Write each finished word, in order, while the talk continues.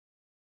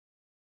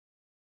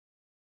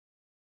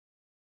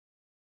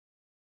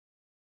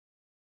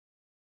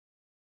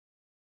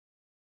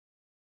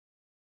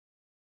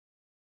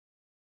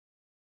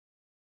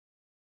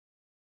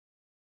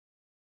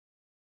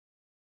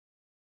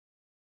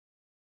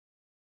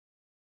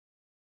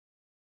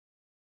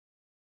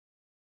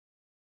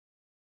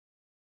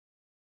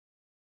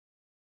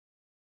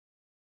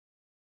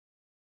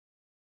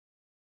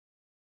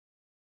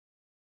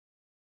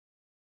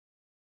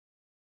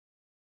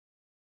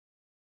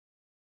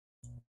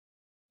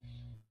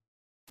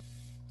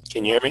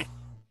Can you hear me?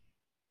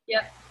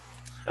 Yep.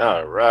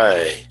 All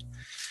right.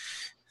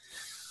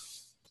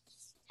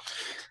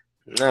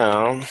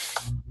 Now,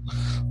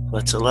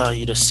 let's allow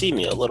you to see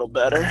me a little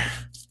better.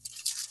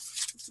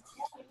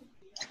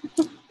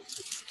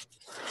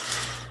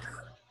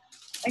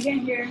 I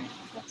can't hear.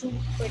 That's like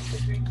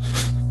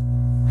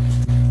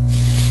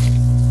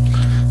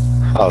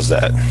How's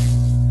that?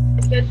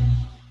 It's good.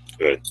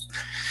 Good.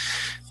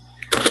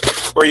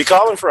 Where are you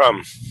calling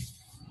from?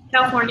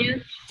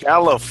 California.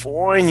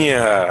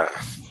 California.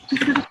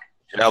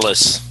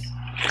 Jealous.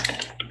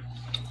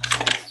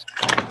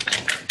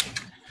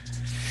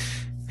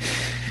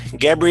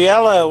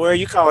 Gabriella, where are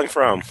you calling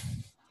from?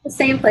 The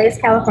same place,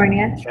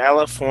 California.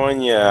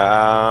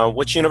 California.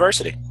 Which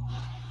university?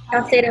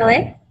 Cal State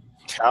LA.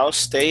 Cal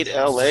State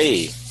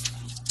LA.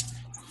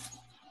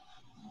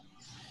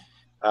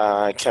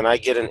 Can I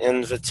get an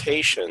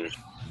invitation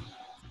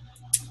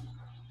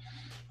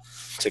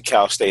to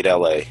Cal State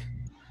LA?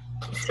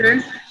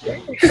 Sure.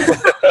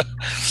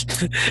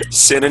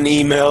 Send an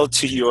email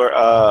to your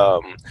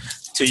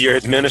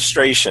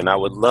administration. I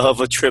would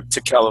love a trip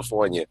to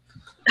California.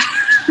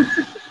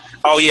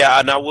 Oh yeah,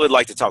 and I would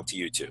like to talk to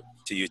you too.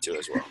 To you too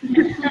as well.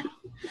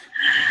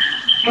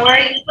 Where are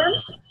you from?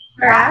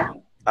 Where at?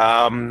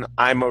 I'm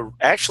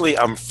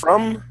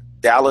from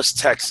Dallas,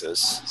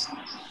 Texas,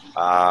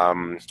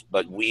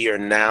 but we are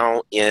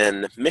now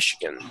in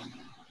Michigan.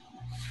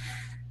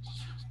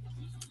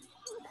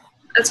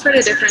 That's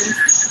pretty different.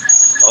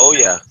 Oh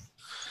yeah.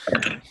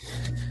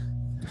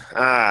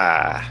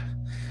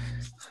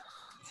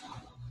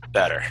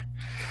 Better.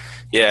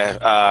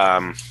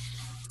 Yeah.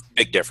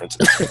 Big difference.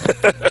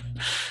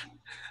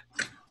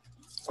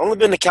 Only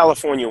been to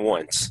California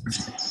once.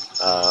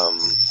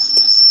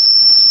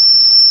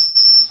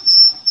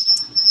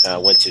 I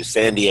went to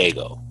San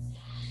Diego.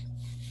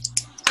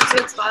 It's a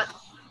good spot.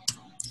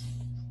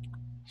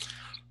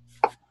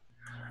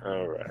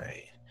 All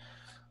right.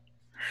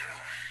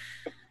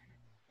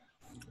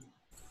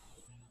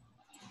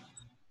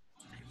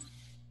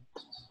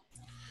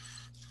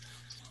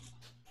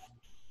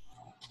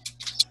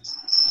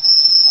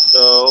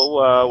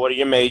 So, what are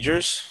your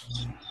majors?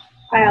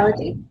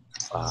 Biology.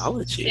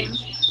 Biology. Same.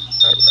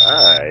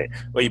 All right.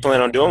 What are you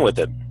planning on doing with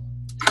it?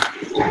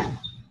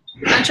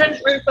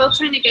 We're both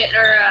trying to get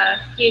our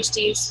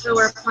PhDs, so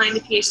we're applying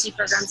to PhD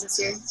programs this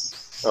year.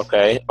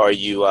 Okay. Are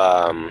you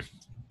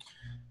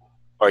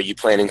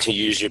planning to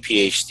use your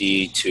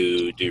PhD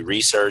to do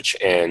research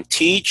and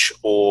teach,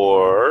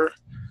 or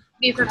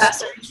Be a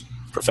professor.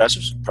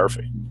 Professors?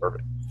 Perfect.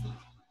 Perfect.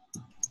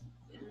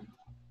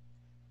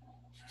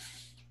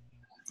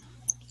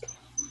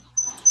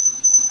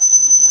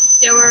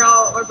 Yeah,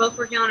 we're both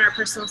working on our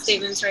personal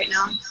statements right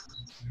now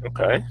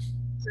Okay.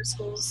 for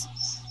schools.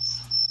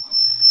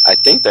 I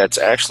think that's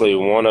actually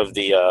one of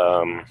the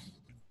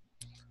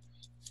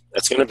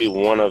that's going to be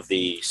one of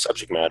the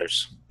subject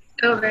matters.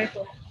 Oh, very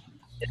cool.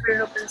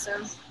 We're hoping so.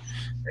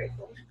 Very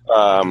cool.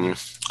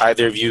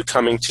 Either of you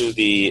coming to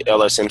the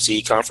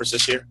LSMCE conference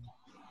this year?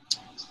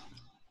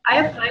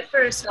 I applied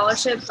for a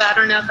scholarship, but I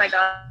don't know if I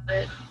got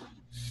it.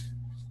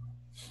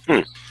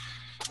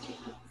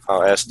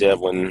 I'll ask Deb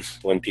when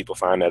people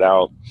find that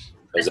out.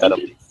 Is that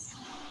on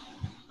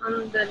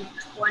the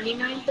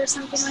 29th or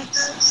something like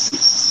that?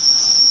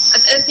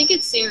 I think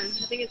it's soon.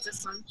 I think it's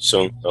this month.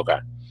 Soon? Okay.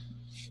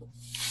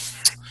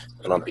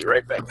 And I'll be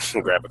right back.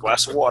 Grab a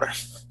glass of water.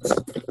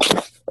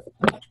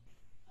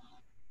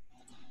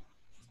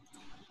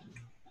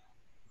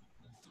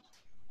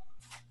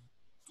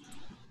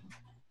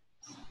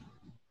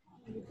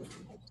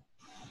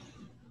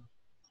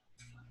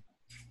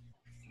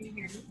 Can you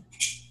hear me?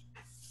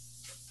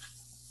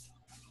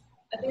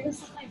 I think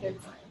this is my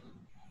good side.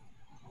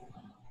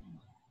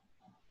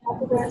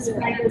 This is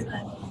my good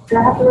side. Do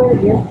I have to wear it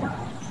here?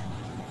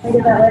 I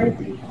get that letter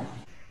to you.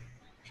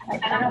 I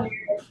don't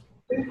hear it.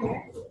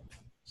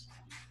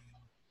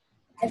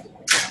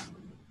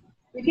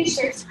 We can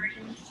share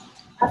screens.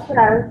 That's what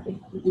I was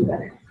thinking would be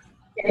better.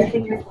 Yeah, I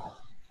think you're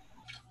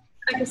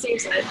I can see your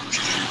side.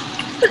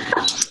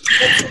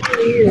 That's for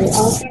you.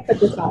 I'll just put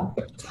this on.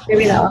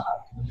 Maybe that'll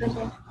help.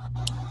 Okay.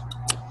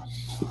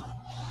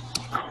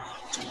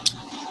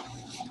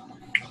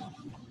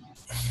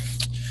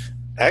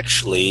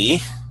 Actually,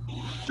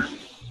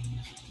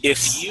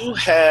 if you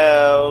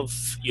have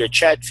your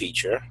chat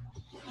feature,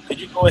 could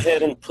you go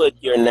ahead and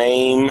put your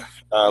name?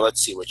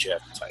 Let's see what you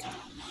have to type,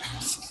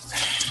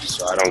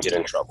 so I don't get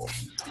in trouble.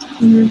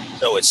 Mm-hmm.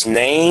 So it's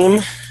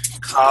name,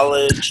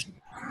 college,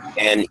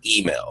 and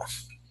email.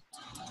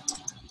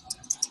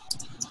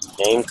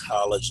 Name,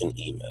 college, and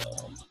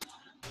email.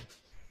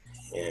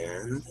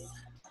 And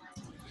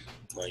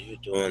while you're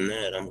doing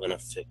that, I'm going to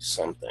fix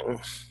something.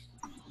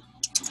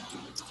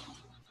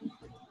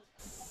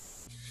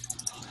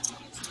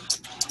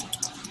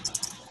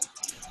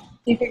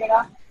 You figure it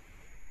out?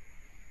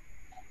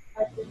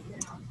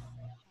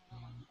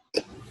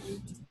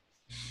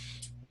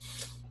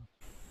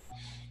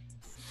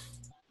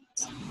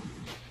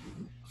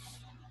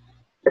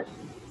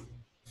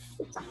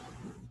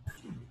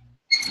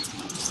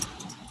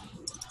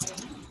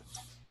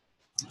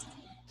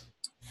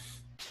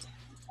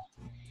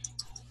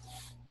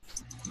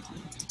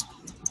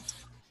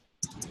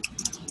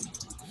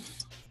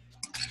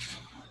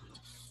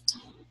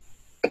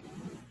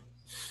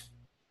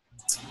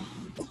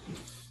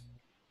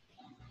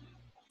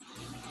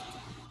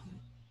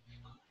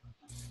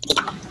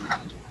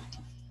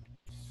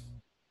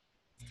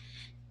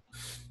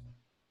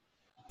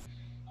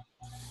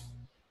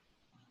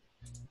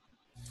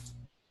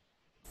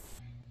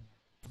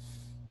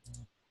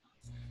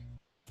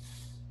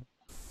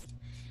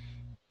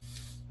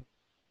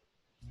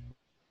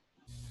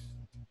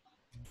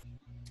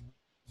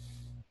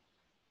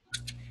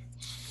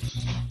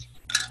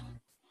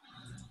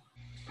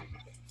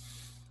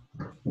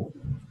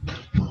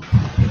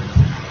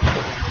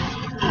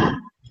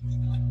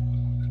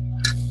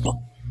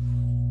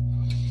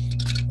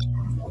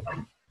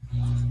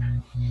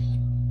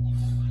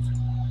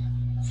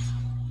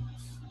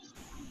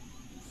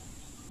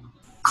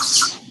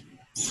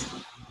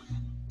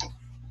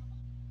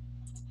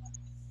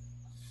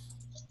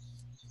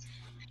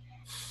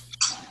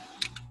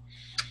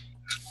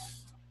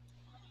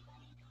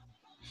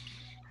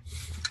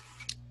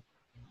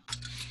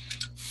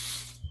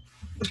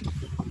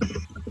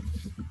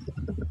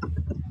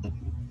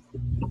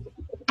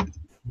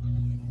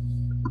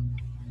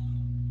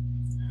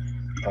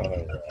 All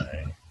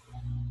right.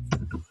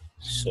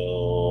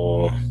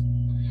 So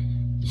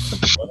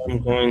what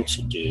I'm going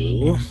to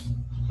do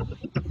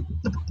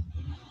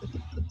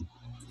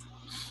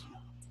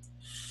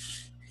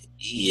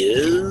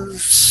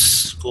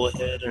is go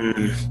ahead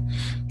and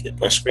get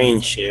my screen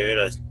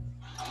shared.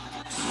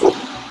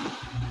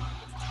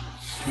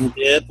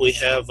 Yep, we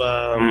have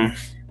a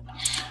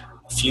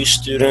few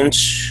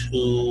students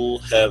who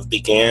have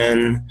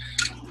began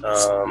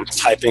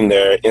typing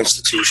their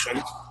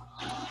institution.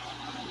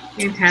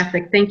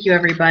 Fantastic. Thank you,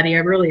 everybody. I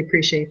really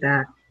appreciate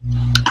that.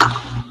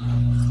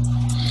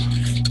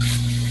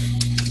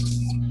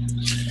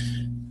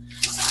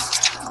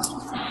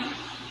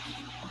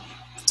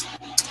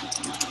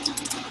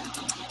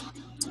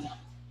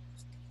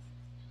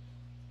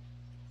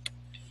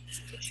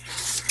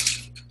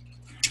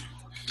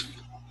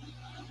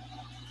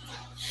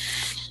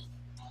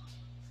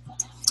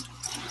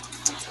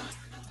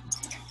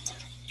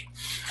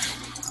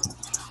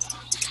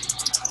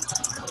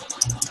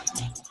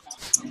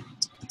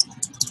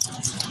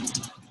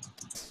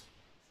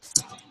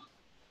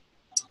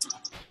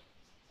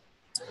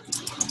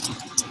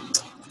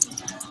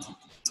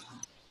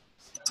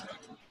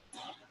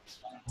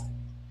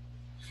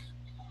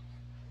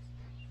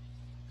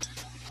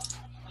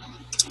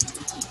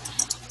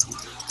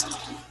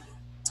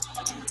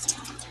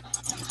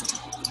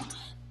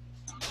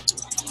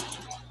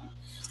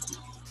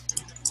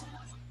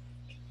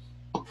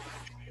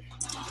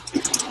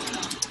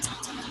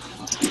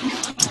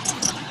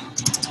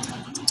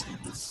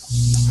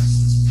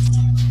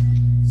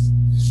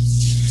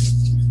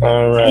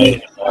 All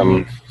right.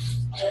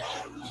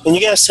 Can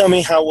you guys tell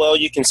me how well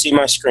you can see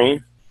my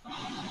screen?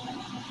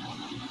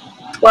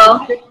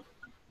 Well,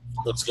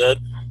 Looks good?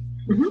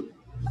 Mhm.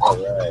 All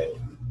right.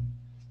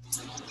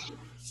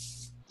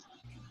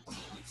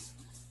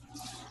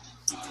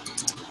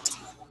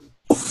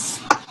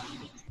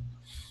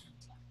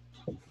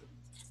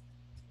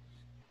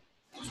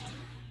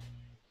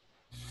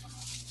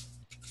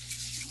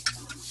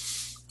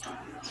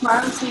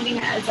 Tomorrow's meeting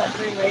is at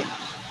 3, right?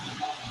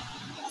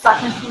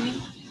 Soccer's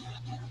meeting?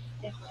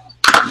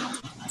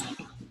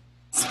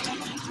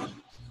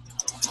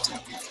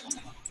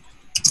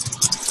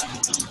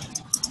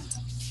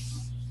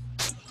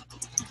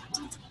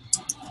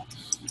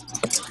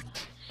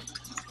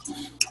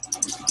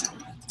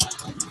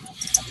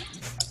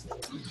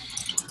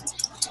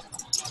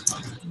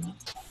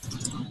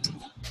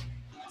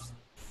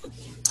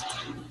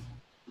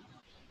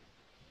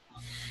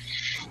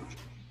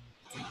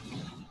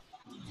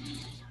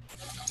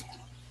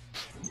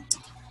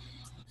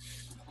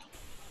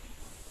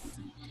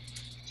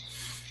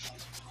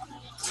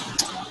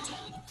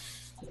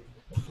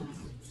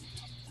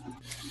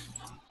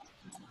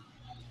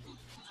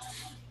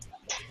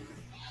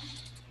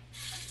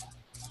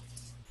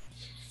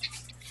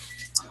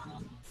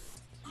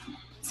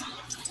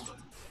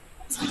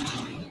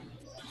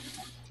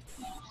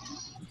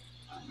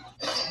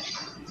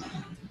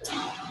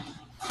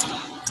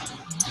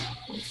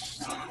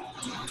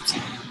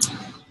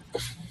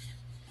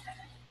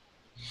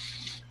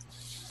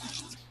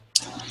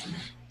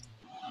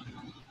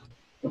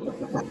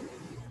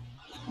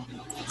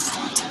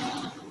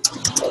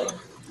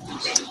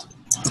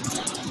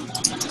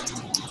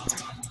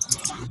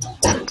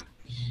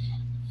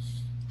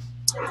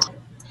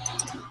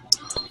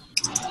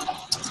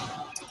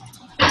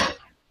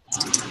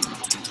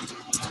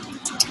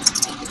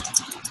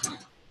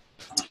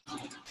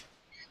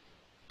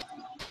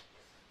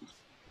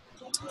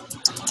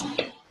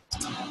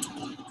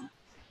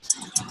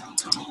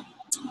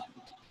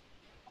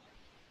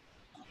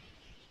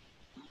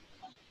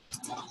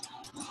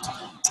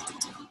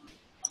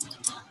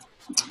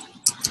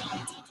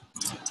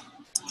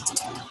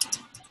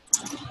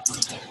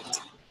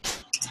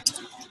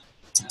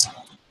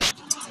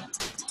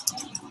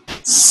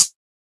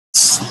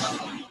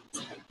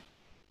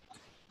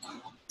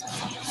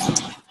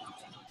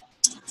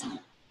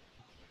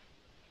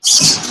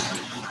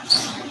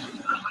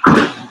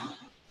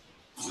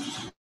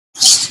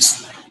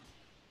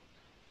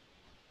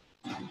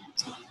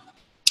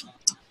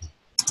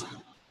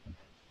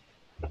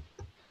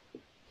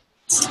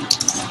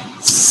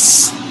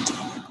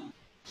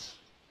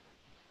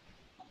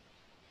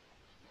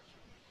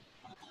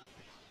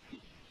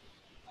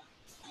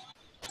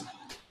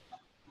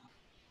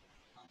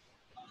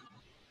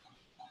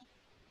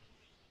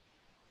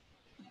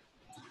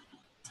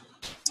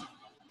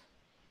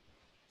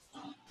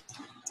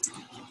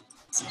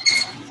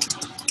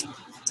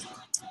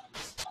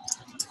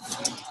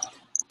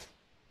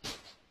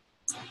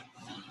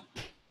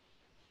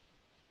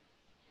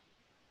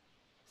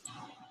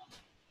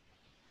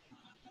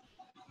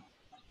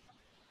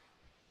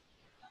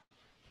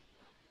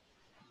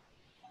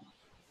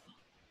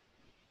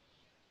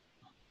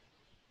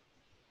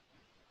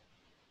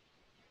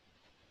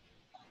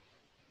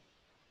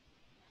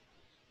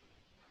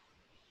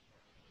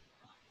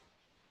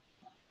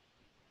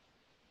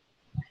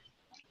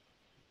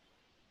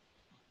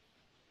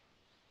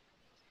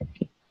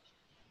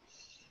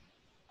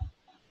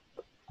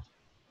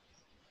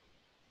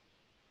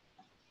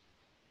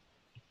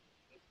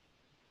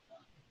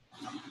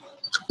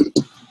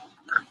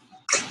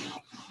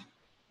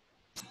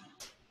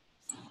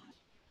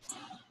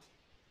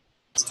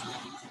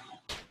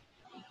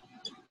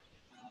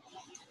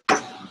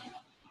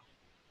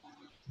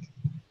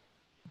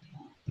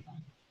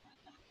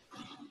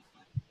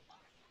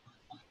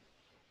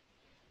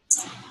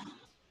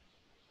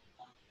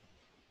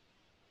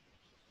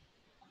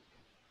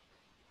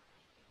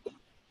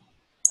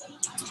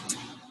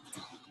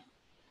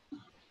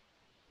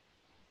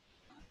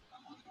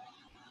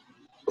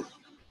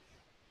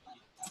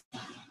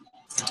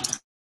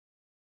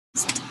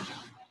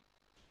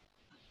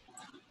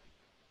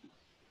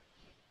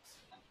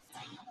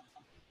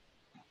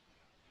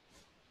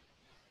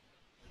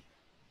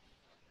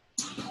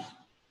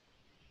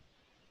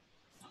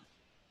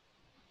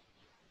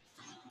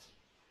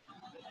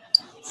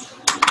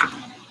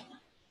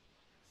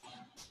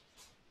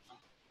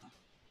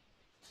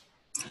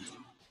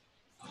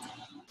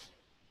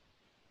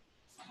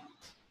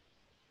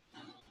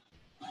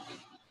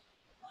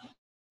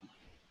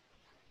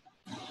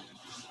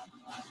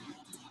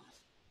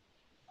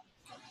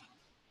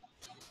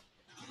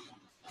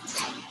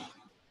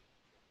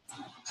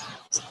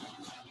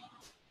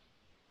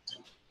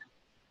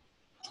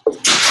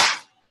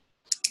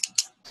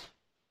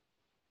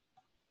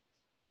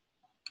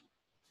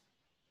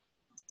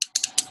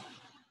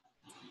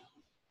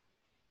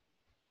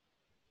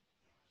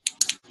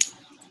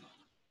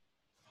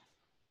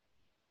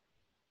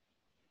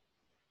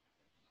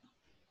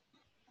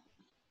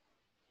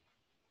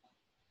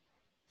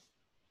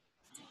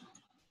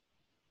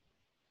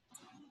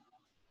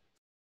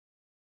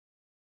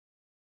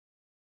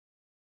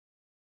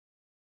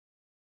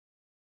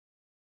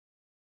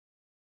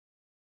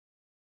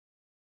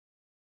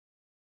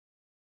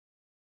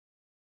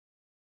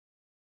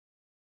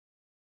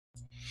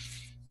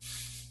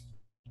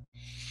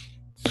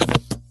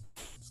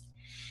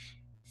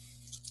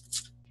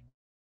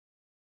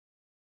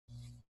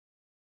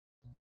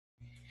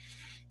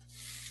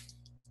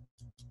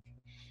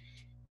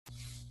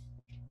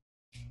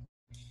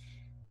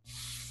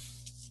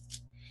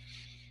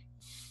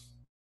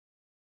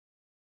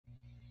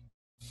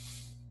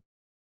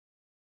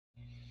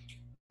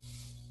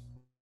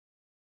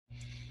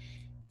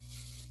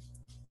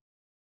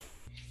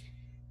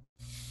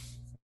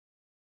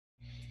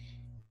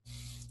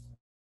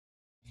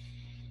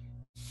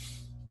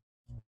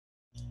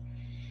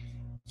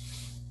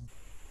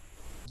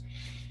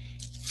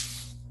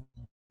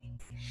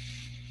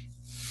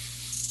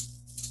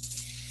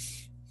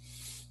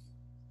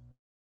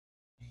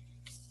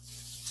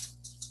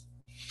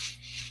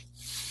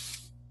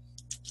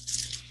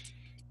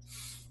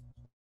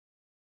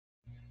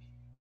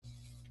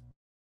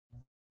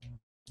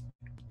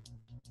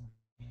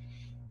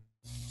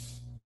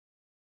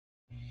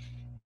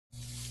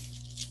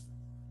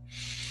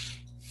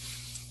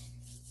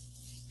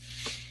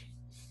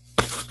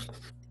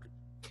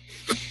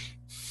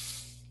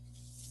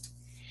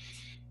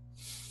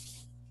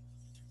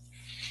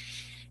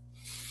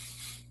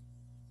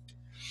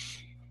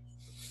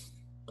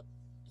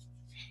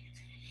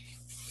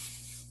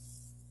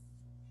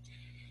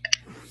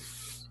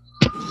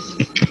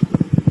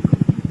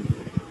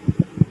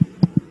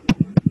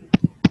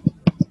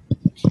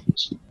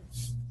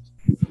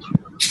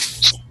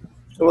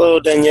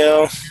 Hello,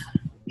 Danielle.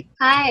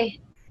 Hi.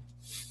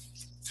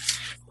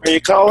 Where are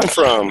you calling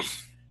from?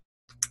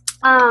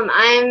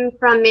 I'm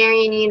from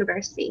Marian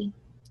University.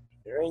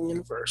 Marian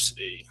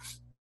University.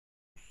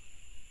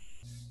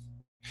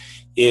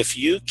 If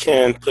you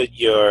can put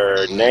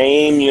your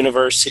name,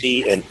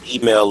 university, and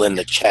email in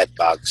the chat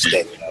box,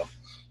 Danielle.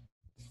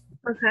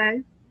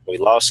 Okay. We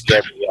lost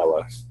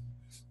Gabriella.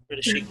 Where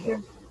did she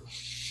go?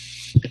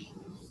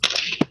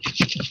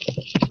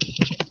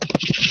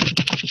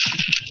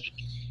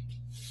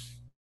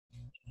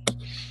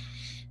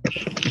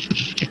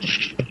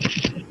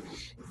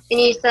 And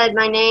you said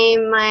my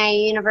name, my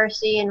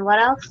university, and what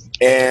else?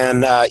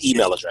 And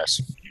email address.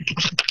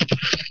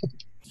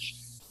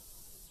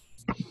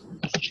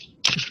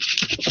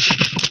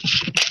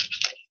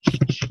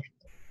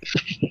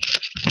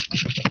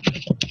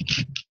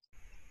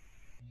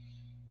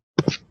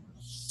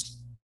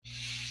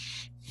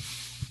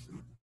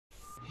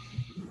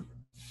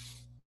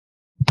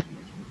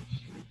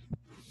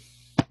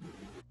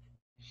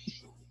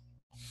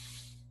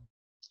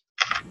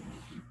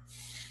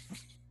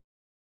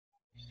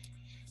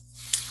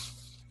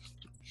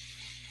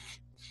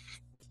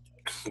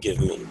 Give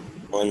me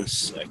 1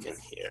 second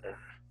here.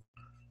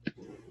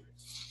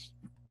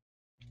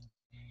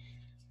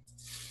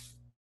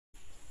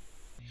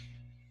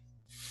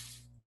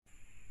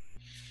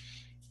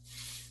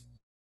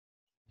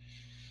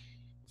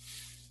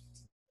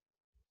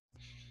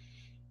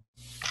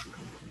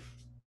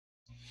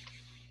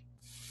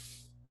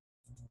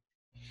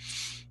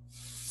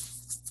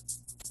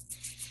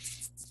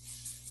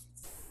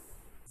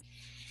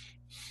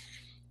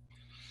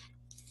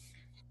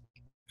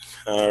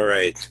 All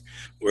right.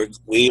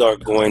 We are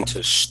going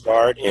to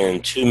start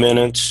in 2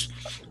 minutes.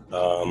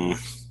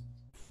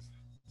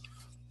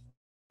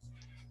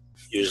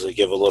 Usually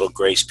give a little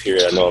grace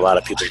period. I know a lot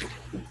of people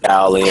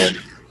dial in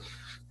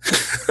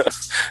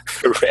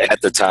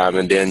at the time,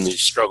 and then you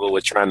struggle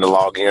with trying to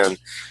log in.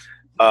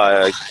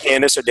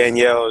 Candace or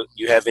Danielle,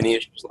 you have any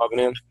issues logging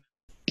in?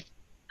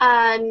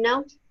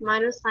 No,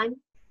 mine was fine.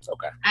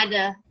 Okay.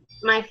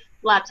 My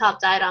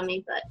laptop died on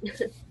me, but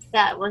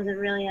that wasn't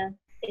really a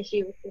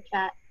issue with the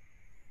chat.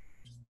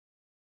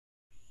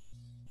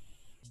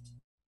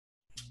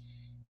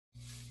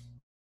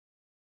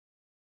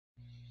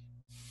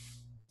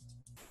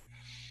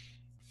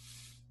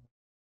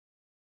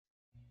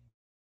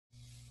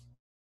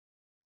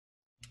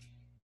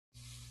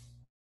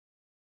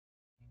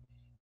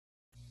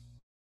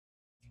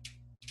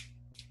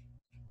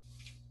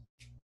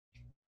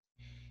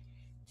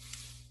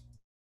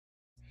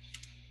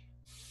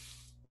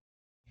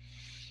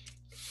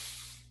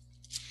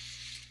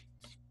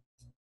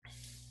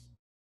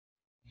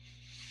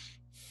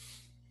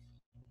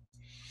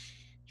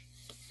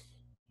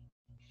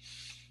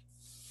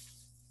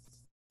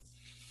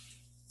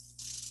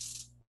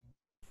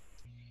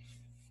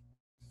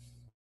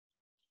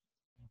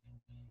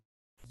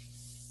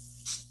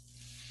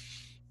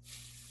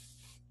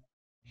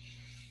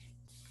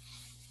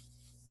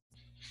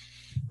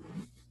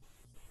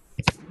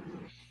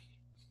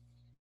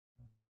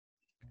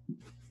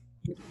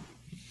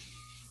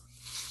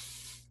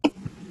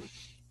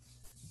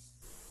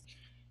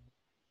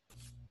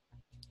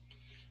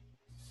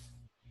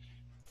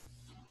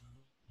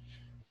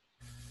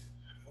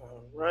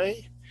 All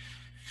right.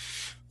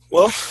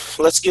 Well,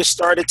 let's get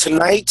started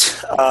tonight.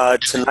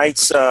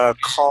 Tonight's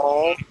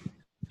call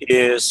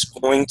is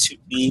going to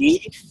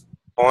be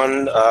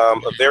on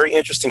a very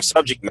interesting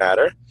subject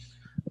matter.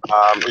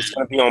 It's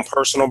going to be on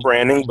personal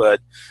branding,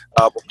 but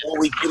before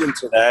we get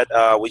into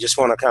that, we just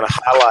want to kind of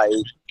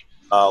highlight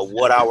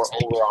what our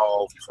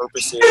overall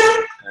purpose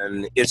is,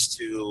 and it's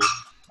to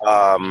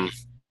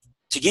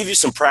give you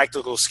some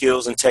practical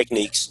skills and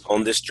techniques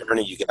on this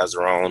journey you guys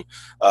are on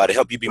to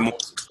help you be more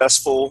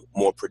successful,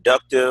 more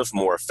productive,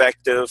 more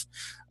effective.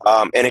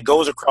 And it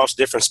goes across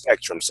different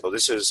spectrums. So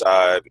this is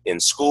in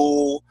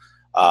school,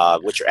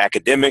 with your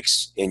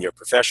academics, in your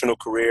professional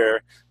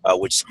career,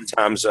 which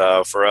sometimes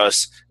for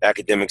us,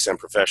 academics and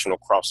professional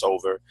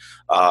crossover,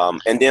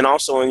 and then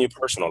also in your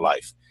personal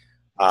life.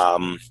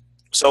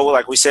 So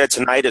like we said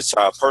tonight, it's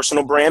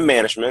personal brand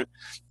management,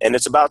 and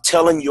it's about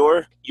telling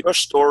your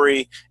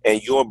story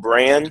and your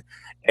brand.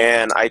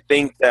 And I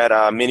think that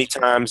many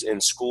times in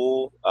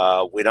school,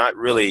 we're not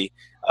really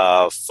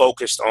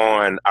focused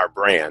on our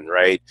brand,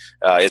 right?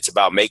 It's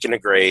about making the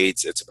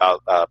grades, it's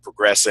about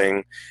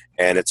progressing,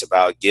 and it's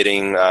about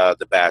getting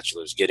the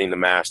bachelor's, getting the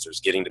master's,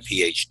 getting the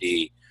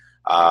PhD,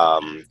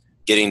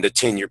 getting the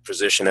tenured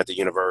position at the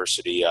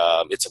university.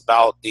 It's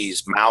about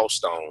these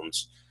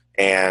milestones.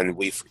 And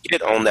we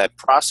forget on that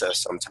process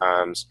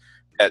sometimes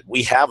that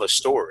we have a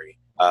story,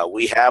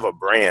 we have a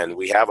brand,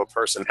 we have a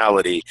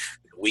personality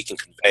that we can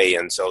convey.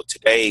 And so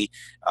today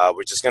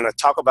we're just going to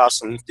talk about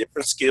some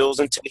different skills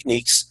and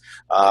techniques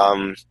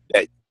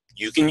that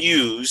you can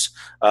use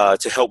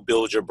to help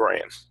build your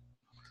brand.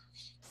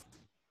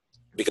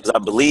 Because I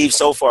believe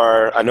so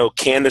far, I know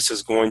Candace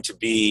is going to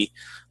be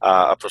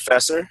a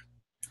professor.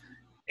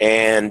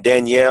 And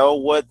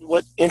Danielle,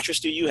 what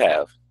interest do you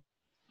have?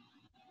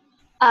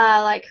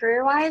 Like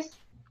career-wise?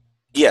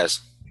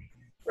 Yes.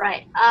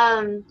 Right.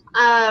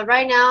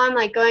 Right now I'm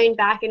like going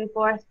back and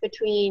forth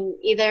between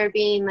either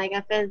being like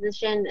a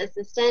physician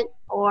assistant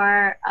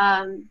or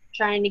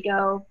trying to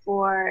go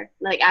for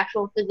like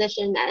actual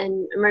physician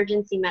and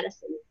emergency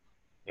medicine.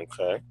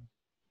 Okay.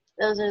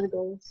 Those are the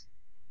goals.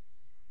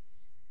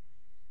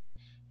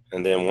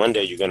 And then one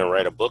day you're going to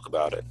write a book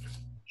about it.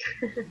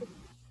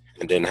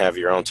 And then have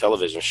your own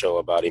television show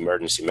about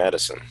emergency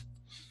medicine.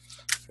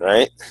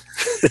 Right?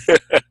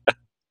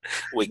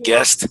 with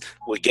guest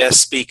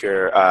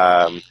speaker,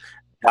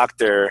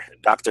 Dr.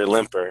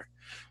 Limper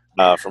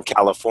from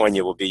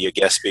California will be your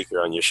guest speaker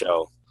on your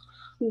show.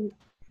 That'd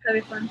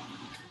be fun.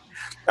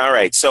 All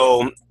right,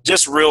 so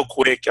just real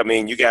quick, I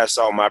mean, you guys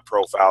saw my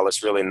profile.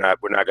 It's really not,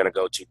 we're not going to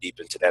go too deep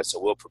into that, so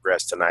we'll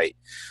progress tonight.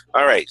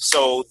 All right,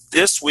 so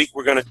this week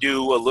we're going to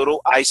do a little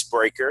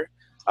icebreaker,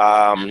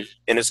 and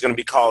it's going to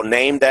be called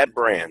Name That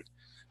Brand.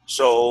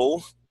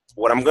 So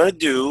what I'm going to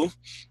do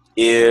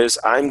is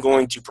I'm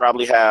going to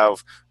probably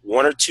have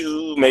one or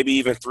two, maybe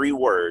even three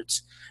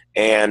words,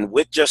 and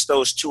with just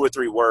those 2 or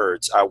 3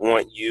 words, I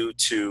want you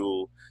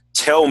to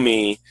tell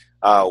me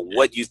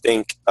what you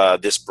think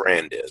this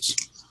brand is.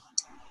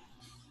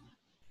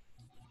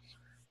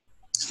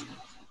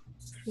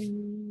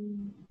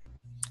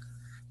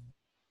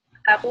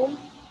 Apple.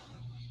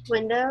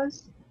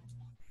 Windows.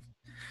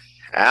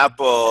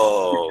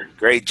 Apple.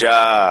 Great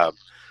job.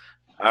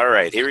 All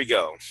right, here we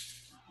go.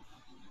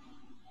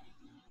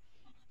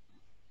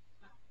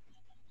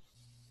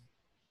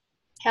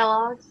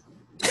 Kellogg's.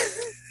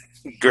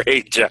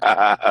 Great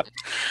job.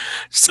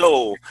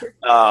 So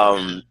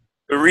the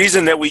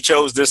reason that we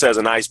chose this as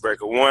an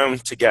icebreaker, one,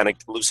 to kind of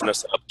loosen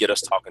us up, get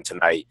us talking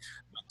tonight.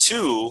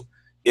 2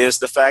 is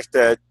the fact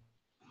that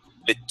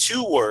with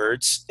 2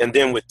 words and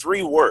then with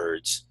 3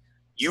 words,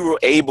 you were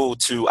able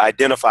to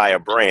identify a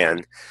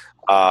brand.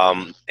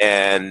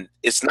 And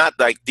it's not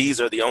like these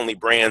are the only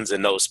brands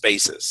in those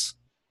spaces.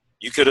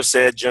 You could have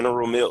said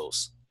General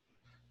Mills,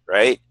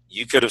 right?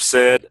 You could have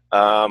said,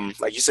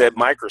 like you said,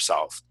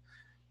 Microsoft.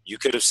 You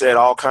could have said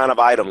all kind of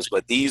items,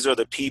 but these are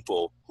the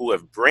people who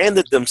have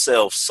branded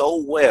themselves so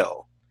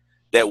well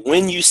that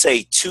when you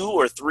say 2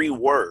 or 3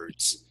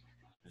 words,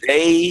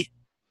 they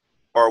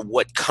are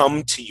what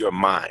come to your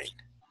mind.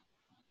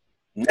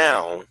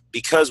 Now,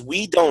 because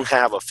we don't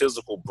have a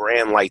physical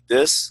brand like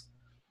this,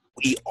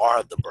 we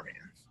are the brand.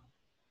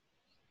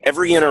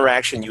 Every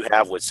interaction you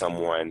have with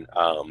someone,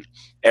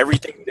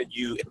 everything that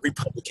every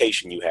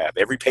publication you have,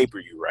 every paper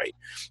you write,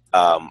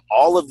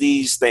 all of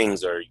these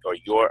things are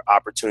your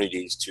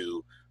opportunities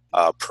to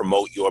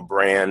promote your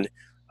brand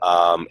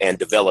and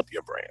develop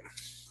your brand.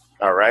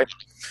 All right.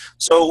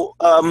 So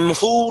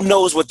who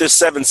knows what this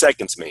 7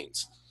 seconds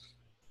means?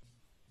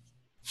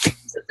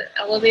 Is it the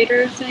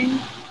elevator thing?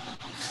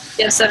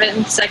 You have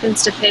 7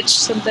 seconds to pitch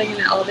something in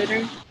the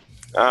elevator.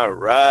 All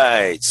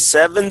right,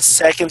 7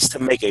 seconds to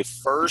make a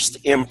first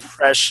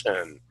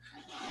impression.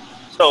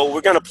 So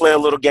we're going to play a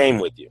little game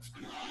with you.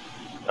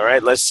 All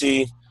right, let's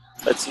see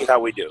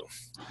how we do.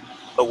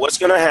 So what's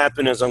going to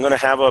happen is I'm going to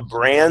have a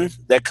brand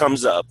that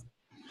comes up.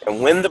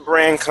 And when the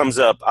brand comes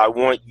up, I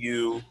want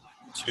you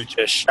to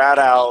just shout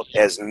out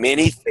as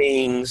many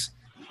things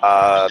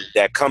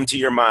that come to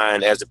your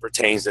mind as it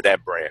pertains to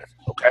that brand.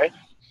 Okay?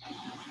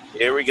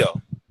 Here we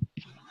go.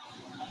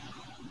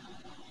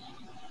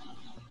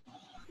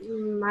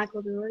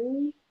 Michael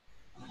Jordan.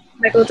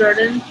 Michael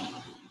Jordan.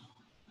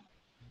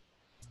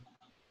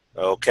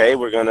 Okay,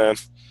 we're going to...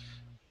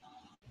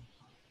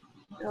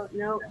 Oh,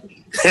 no.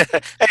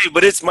 Hey,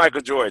 but it's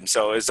Michael Jordan,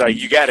 so it's like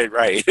you got it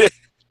right.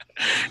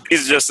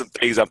 These are just some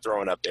things I'm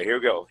throwing up there. Here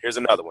we go. Here's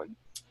another one.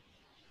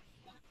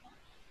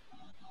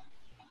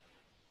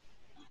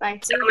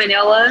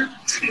 Salmonella.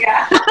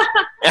 Yeah.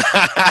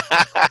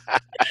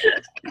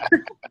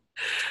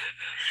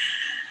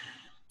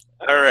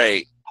 All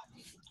right.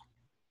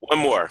 One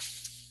more.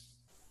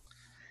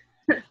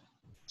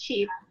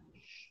 Cheap.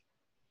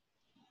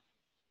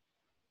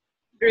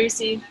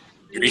 Greasy.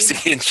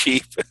 Greasy and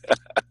cheap.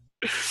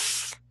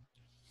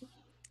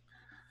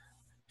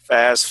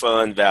 Fast,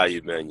 fun,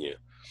 value menu.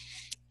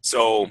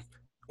 So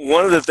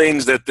one of the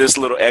things that this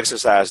little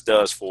exercise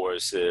does for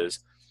us is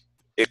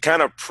it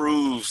kind of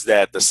proves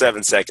that the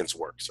 7 seconds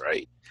works,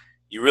 right?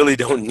 You really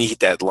don't need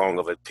that long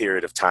of a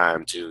period of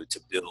time to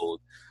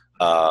build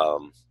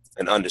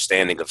an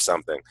understanding of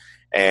something.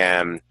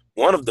 And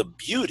one of the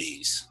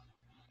beauties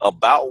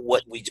about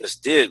what we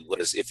just did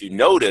was, if you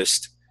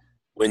noticed,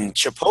 when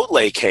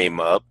Chipotle came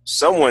up,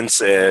 someone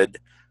said,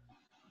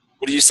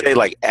 what do you say,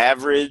 like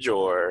average,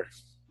 or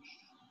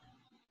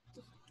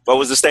what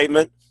was the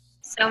statement?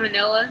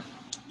 Salmonella.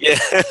 Yeah.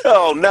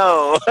 Oh,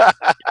 no.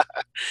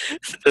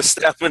 The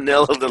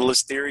salmonella, the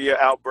listeria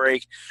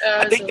outbreak.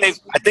 I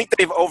think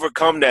they've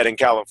overcome that in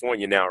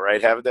California now,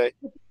 right? Haven't they?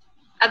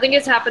 I think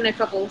it's happened a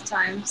couple of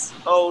times.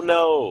 Oh,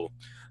 no.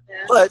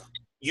 Yeah. But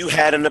you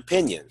had an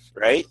opinion,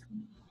 right?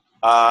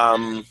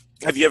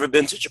 Have you ever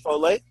been to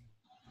Chipotle?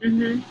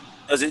 Mm-hmm.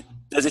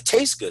 Does it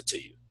taste good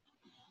to you?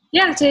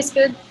 Yeah, it tastes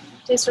good.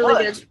 Tastes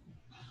really good.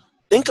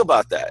 Think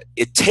about that.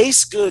 It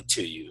tastes good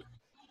to you,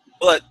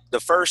 But the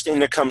first thing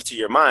that comes to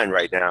your mind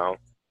right now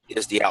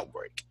is the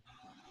outbreak,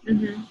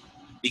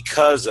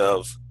 because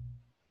of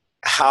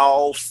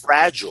how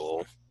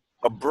fragile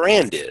a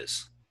brand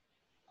is.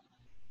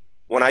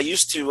 When I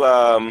used to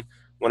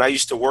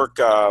work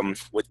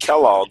with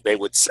Kellogg, they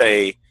would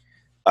say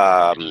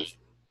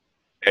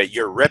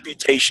your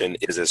reputation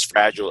is as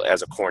fragile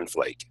as a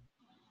cornflake,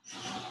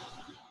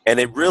 and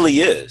it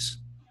really is.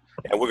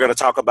 And we're going to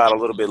talk about a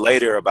little bit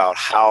later about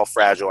how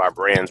fragile our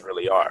brands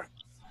really are.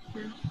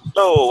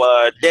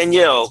 So,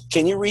 Danielle,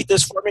 can you read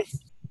this for me?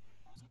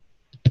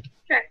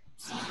 Sure.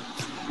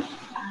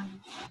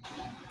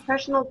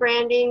 Personal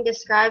branding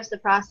describes the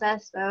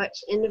process by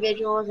which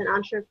individuals and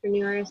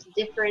entrepreneurs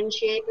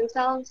differentiate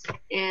themselves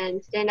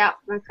and stand out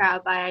from a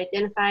crowd by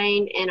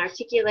identifying and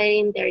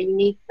articulating their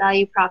unique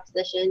value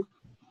proposition,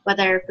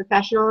 whether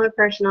professional or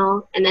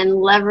personal, and then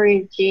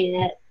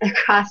leveraging it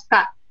across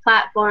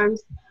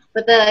platforms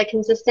with a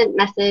consistent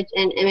message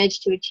and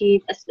image to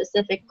achieve a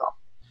specific goal.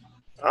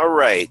 All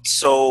right.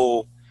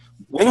 So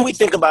when we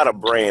think about a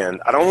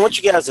brand, I don't want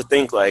you guys to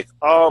think like,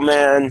 oh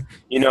man,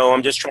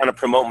 I'm just trying to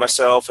promote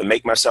myself and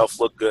make myself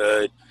look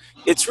good.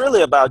 It's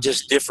really about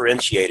just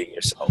differentiating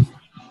yourself.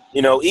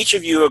 Each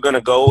of you are going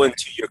to go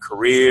into your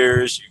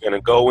careers. You're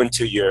going to go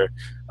into your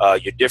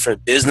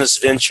different business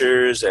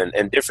ventures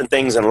and different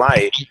things in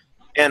life.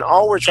 And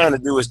all we're trying to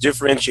do is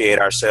differentiate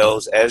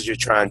ourselves as you're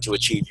trying to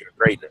achieve your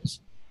greatness.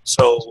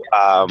 So,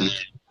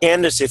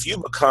 Candace, if you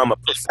become a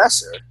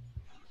professor,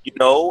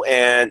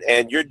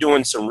 and you're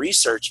doing some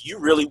research,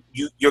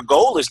 your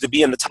goal is to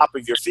be in the top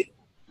of your field,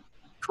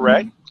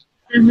 correct?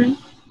 Mm-hmm.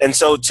 And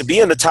so to be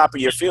in the top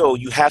of your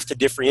field, you have to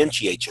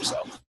differentiate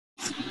yourself.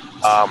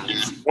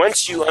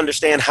 Once you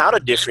understand how to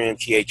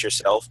differentiate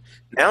yourself,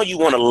 now you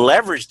want to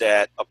leverage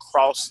that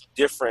across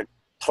different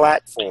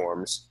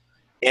platforms,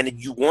 and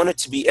you want it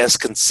to be as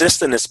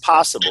consistent as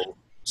possible.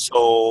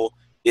 So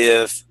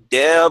if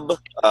Deb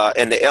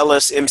and the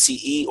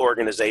LSMCE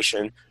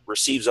organization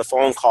receives a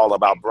phone call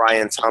about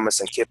Brian Thomas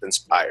and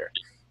KIPNspire,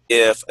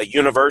 if a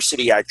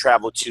university I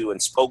traveled to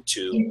and spoke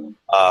to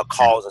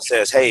calls and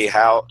says, hey,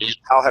 how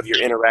have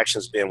your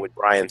interactions been with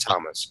Brian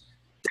Thomas?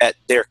 That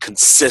they're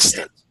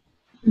consistent.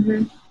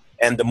 Mm-hmm.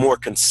 And the more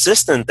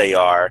consistent they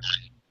are,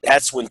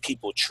 that's when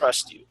people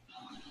trust you.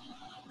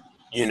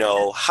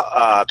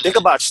 Think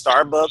about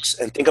Starbucks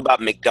and think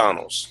about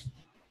McDonald's.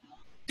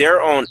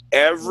 They're on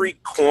every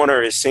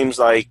corner, it seems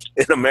like,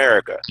 in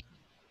America.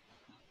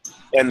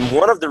 And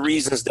one of the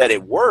reasons that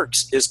it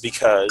works is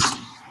because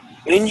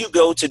when you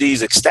go to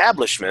these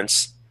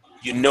establishments,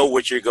 you know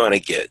what you're going to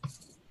get.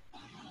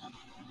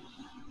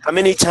 How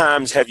many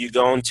times have you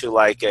gone to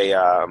like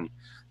for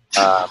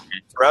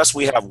us,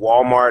 we have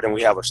Walmart and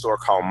we have a store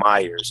called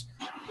Myers.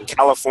 In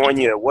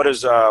California, what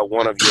is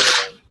one of your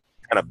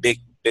kind of big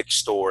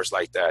stores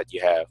like that you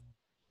have?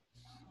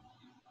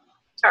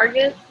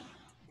 Target.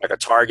 Like a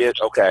Target?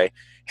 Okay.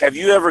 Have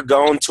you ever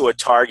gone to a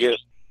Target,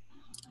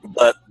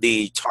 but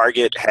the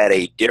Target had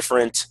a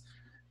different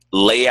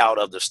layout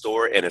of the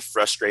store and it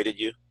frustrated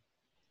you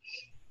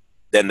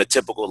than the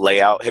typical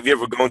layout? Have you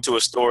ever gone to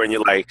a store and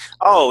you're like,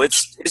 oh,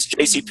 it's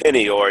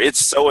JCPenney or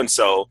it's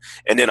so-and-so,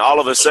 and then all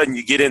of a sudden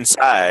you get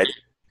inside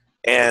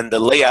and the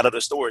layout of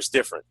the store is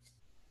different?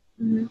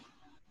 Mm-hmm.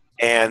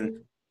 And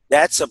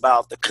that's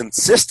about the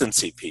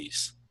consistency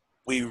piece.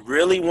 We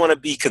really want to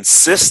be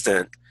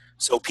consistent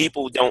so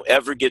people don't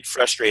ever get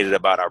frustrated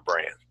about our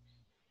brand.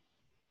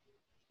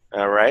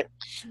 All right?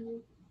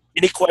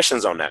 Any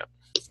questions on that?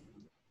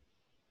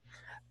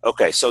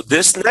 Okay, so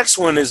this next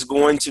one is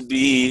going to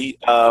be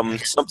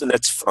something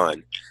that's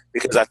fun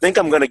because I think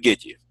I'm going to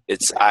get you.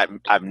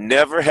 I've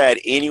never had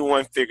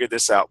anyone figure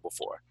this out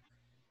before.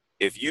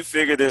 If you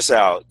figure this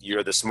out,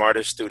 you're the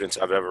smartest students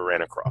I've ever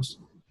ran across.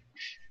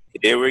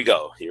 Here we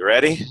go. You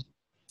ready?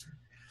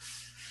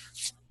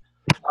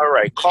 All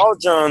right, Carl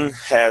Jung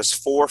has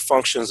 4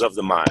 functions of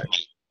the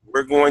mind.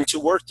 We're going to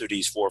work through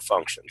these 4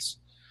 functions.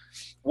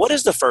 What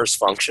is the first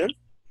function?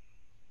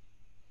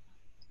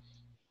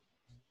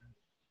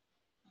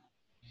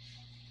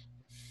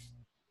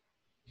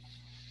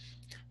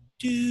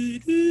 Not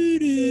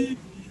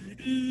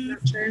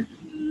sure.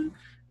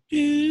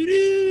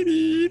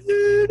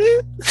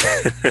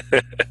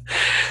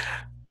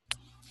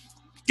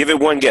 Give it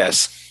one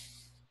guess.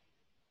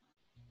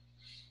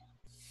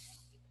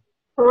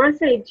 I want to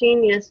say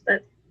genius,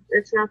 but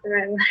it's not the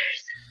right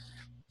letters.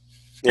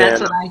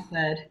 That's what I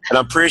said. And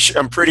I'm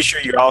pretty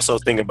sure you're also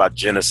thinking about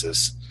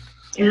Genesis.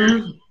 Yeah.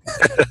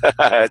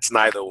 It's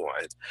neither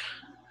one.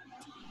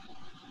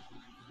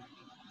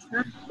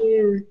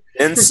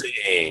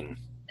 Sensing.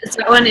 Is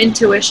that one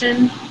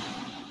intuition?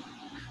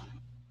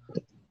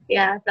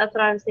 Yeah, that's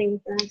what I was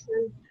thinking for next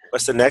one.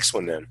 What's the next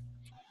one then?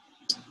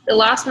 The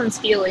last one's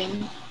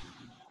feeling.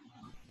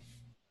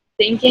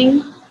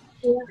 Thinking.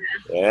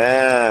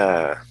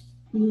 Yeah.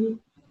 Mm-hmm.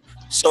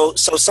 So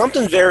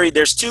something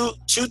there's two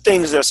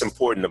things that's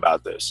important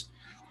about this.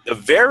 The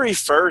very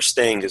first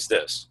thing is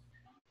this.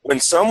 When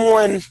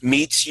someone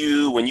meets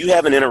you, when you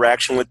have an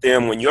interaction with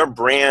them, when your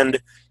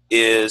brand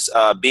is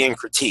being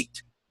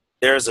critiqued,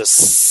 there's a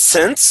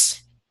sense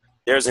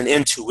there's an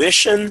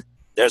intuition,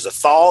 there's a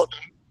thought,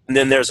 and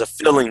then there's a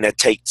feeling that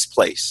takes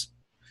place.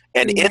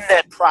 And in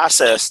that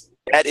process,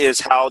 that is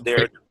how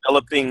they're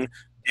developing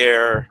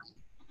their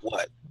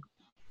what?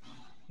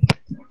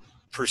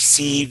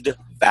 Perceived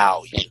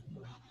value.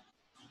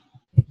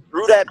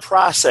 Through that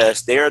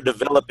process, they're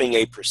developing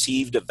a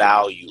perceived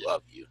value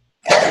of you.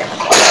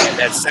 And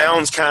that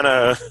sounds kind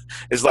of,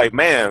 it's like,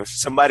 man,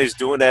 somebody's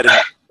doing that in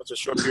such a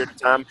short period of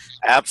time.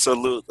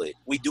 Absolutely.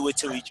 We do it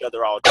to each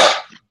other all the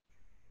time,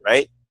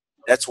 right?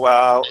 That's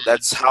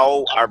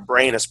how our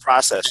brain is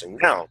processing.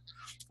 Now,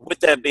 with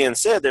that being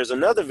said, there's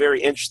another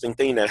very interesting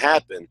thing that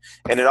happened,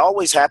 and it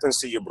always happens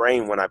to your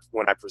brain when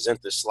I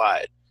present this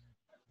slide.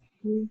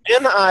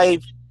 When I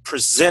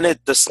presented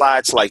the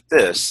slides like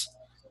this,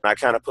 and I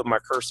kind of put my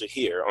cursor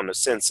here on the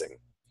sensing,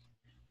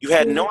 you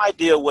had no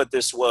idea what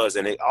this was,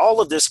 and all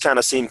of this kind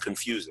of seemed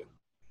confusing.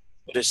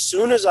 But as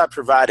soon as I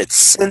provided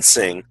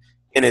sensing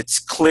in its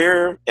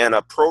clear and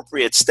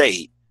appropriate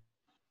state,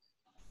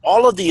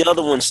 all of the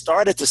other ones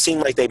started to seem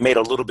like they made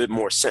a little bit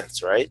more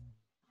sense, right?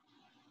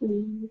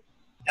 And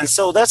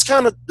so that's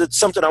kind of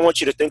something I want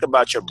you to think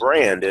about your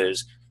brand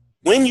is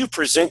when you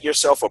present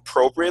yourself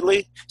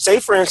appropriately. Say,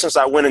 for instance,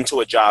 I went into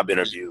a job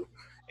interview,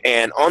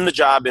 and on the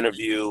job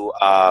interview,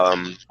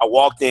 I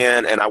walked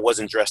in and I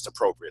wasn't dressed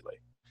appropriately.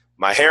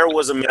 My hair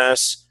was a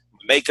mess.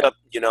 Makeup,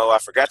 I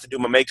forgot to do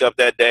my makeup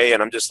that day,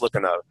 and I'm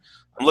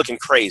looking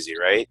crazy,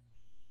 right?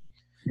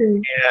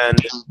 And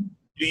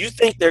do you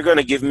think they're going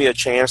to give me a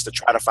chance to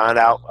try to find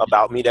out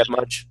about me that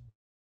much?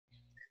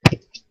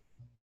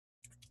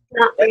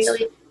 Not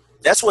really.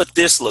 That's what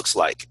this looks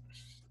like.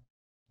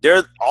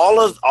 All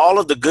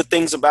of the good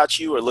things about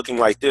you are looking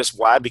like this.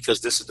 Why?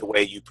 Because this is the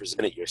way you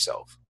presented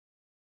yourself.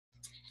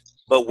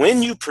 But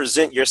when you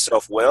present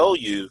yourself well,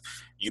 you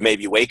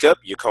maybe wake up,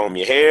 you comb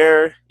your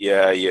hair,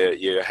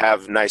 you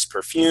have nice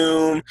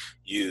perfume,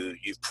 you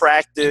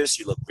practice,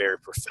 you look very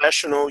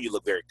professional, you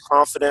look very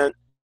confident.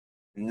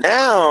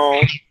 Now,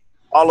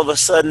 all of a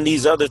sudden,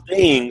 these other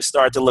things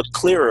start to look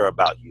clearer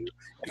about you,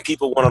 and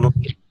people want to look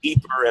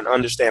deeper and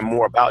understand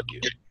more about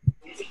you.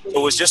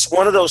 So it's just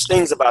one of those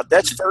things about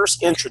that's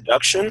first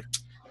introduction.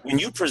 When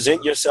you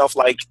present yourself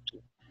like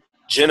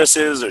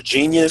Genesis or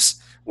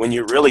genius, when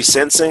you're really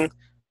sensing,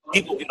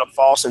 people get a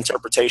false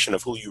interpretation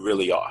of who you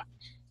really are.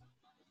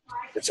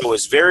 And so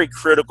it's very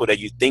critical that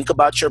you think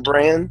about your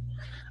brand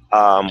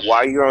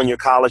while you're on your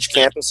college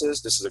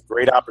campuses. This is a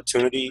great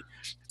opportunity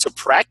to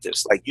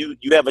practice. Like you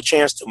have a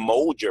chance to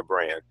mold your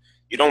brand.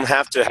 You don't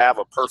have to have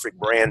a perfect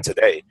brand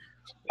today.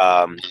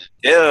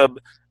 Deb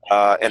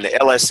and the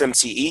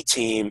LSMCE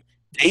team,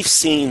 they've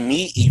seen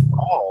me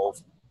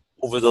evolve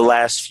over the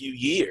last few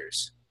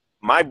years.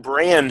 My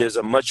brand is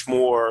a much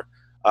more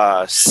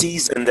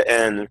seasoned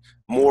and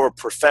more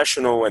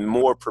professional and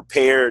more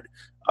prepared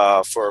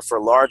for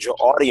larger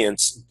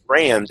audience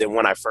brand than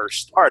when I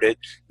first started,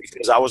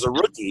 because I was a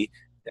rookie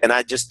and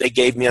they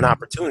gave me an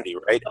opportunity,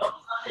 right?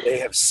 They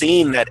have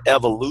seen that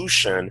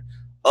evolution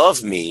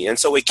of me, and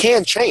so it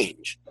can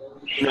change,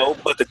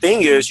 but the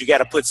thing is, you got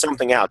to put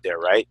something out there,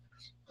 right?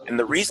 And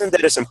the reason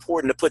that it's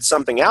important to put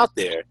something out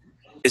there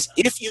is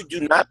if you do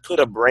not put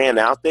a brand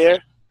out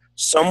there,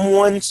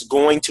 someone's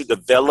going to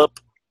develop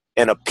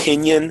an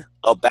opinion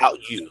about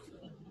you.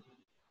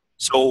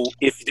 So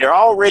if they're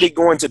already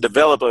going to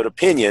develop an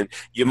opinion,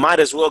 you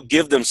might as well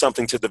give them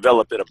something to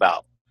develop it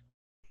about.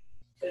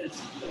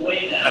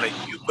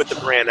 You put the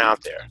brand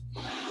out there.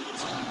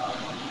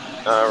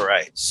 All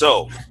right.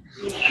 So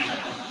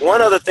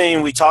one other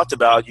thing we talked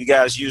about, you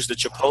guys used the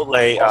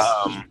Chipotle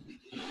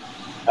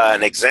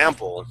an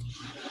example,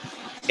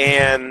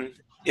 and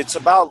it's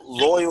about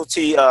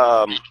loyalty,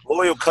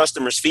 loyal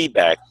customers'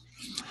 feedback.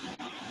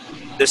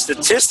 The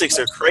statistics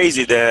are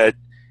crazy that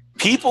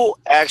people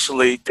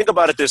actually, think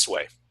about it this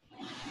way.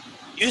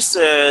 You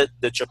said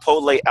the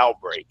Chipotle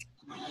outbreak,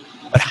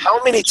 but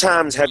how many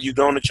times have you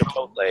gone to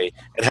Chipotle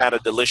and had a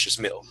delicious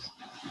meal?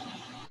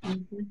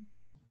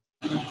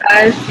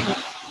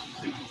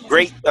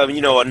 Great,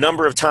 a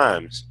number of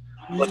times.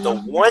 But the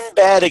one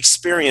bad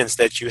experience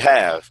that you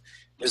have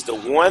is the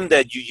one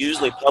that you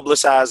usually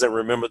publicize and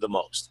remember the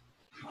most.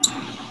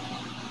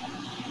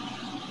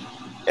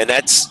 And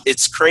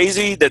it's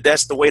crazy that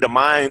that's the way the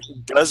mind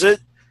does it.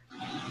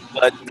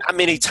 But not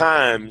many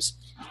times.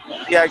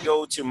 Maybe I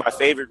go to my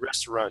favorite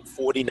restaurant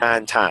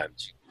 49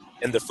 times,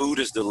 and the food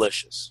is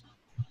delicious.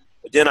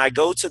 But then I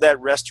go to that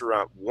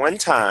restaurant one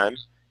time,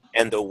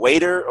 and the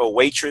waiter or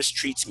waitress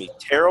treats me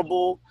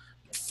terrible.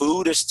 The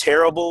food is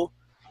terrible.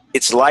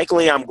 It's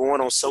likely I'm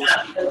going on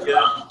social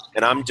media,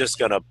 and I'm just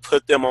going to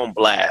put them on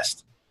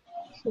blast.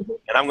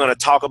 And I'm going to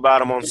talk about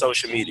them on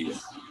social media.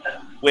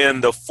 When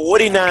the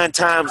 49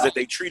 times that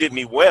they treated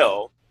me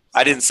well,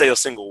 I didn't say a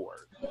single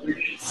word.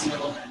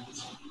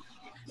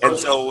 And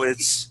so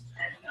it's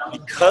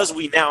because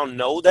we now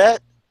know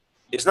that,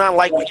 it's not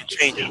like we can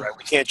change it, right?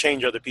 We can't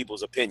change other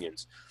people's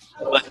opinions.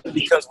 But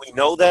because we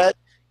know that,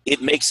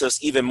 it makes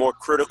us even more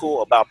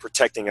critical about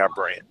protecting our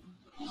brand.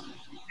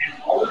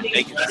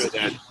 Making sure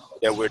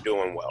that we're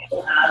doing well.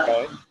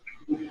 Okay?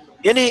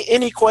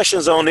 Any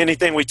questions on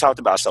anything we talked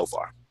about so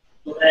far?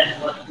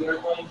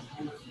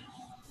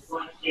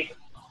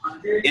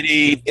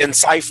 Any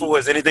insightful?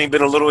 Has anything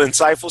been a little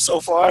insightful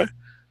so far?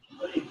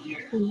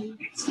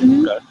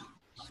 Mhm. Okay.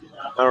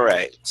 All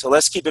right. So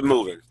let's keep it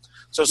moving.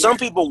 So some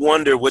people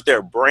wonder with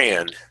their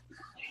brand,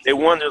 they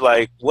wonder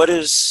like, what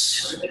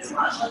is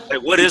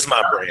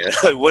my brand?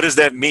 Like, what does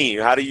that mean?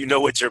 How do you know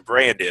what your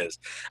brand is?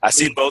 I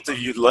see both of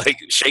you like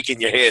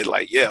shaking your head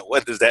like, yeah,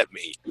 what does that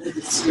mean?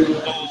 So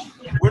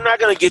we're not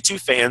going to get too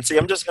fancy.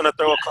 I'm just going to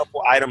throw a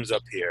couple items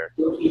up here.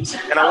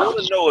 And I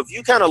want to know if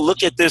you kind of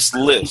look at this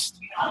list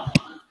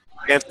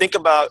and think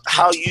about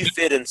how you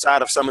fit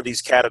inside of some of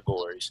these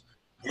categories.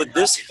 Would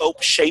this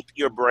help shape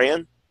your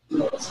brand?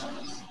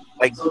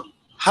 Like,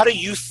 how do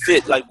you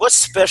fit? Like, what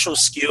special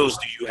skills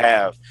do you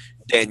have,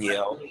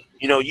 Danielle?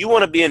 You know, you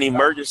want to be in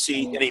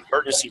emergency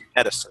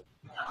medicine.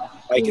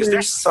 Like, is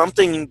there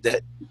something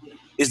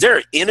is there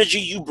an energy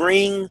you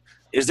bring?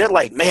 Is there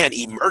like, man,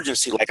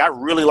 emergency? Like, I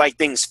really like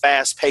things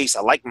fast paced.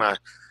 I like my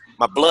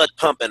blood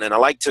pumping, and I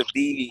like to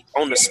be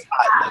on the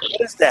spot. Like,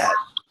 what is that?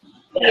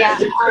 Yeah,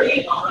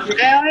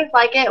 I always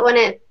like it when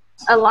it's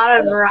a lot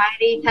of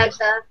variety type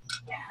stuff.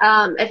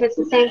 If it's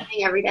the same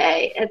thing every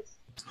day,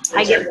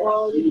 I get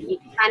bored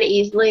kind of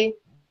easily.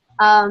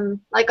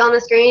 Like on the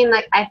screen,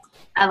 like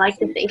I like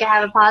to think I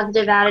have a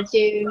positive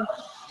attitude.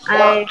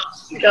 I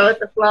go with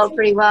the flow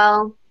pretty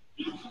well.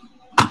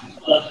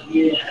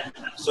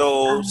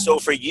 So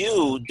for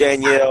you,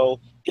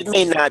 Danielle, it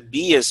may not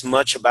be as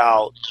much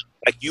about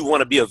like you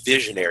want to be a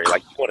visionary,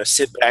 like you want to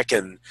sit back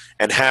and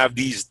have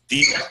these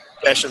deep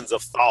sessions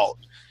of thought.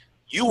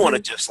 You want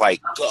to just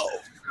like go.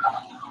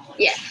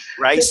 Yeah.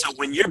 Right? So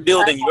when you're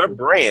building your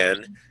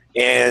brand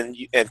and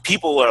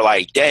people are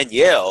like,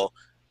 Danielle,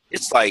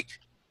 it's like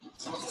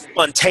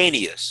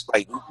spontaneous.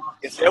 Like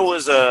if there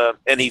was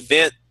an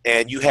event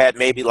and you had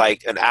maybe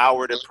like an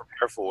hour to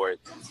prepare for it,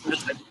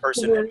 this type of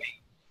person that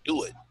may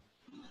do it.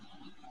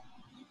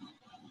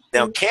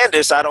 Now,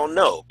 Candace, I don't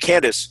know.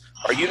 Candace,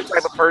 are you the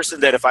type of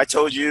person that if I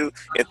told you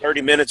in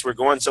 30 minutes we're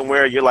going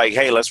somewhere, you're like,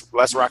 hey, let's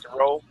rock and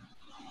roll?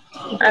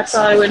 I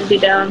probably wouldn't be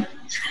down.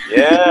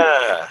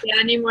 Yeah. Yeah,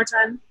 I need more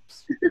time.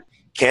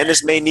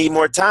 Candace may need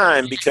more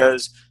time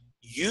because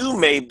you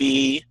may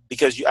be,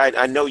 because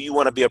I know you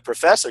want to be a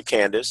professor,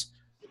 Candace.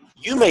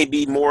 You may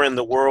be more in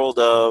the world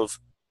of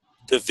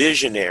the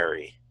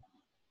visionary.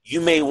 You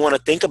may want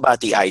to think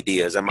about the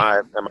ideas. Am I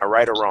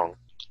right or wrong?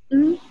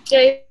 Mm-hmm.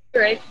 Yeah,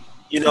 you're right.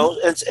 You know,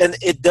 and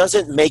it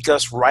doesn't make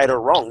us right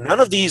or wrong. None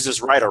of these is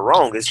right or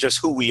wrong. It's just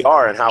who we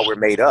are and how we're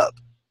made up.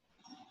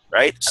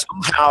 Right?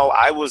 Somehow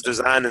I was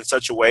designed in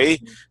such a way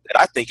that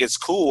I think it's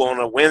cool on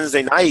a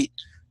Wednesday night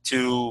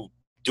to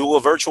do a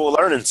virtual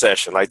learning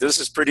session. Like, this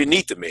is pretty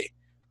neat to me.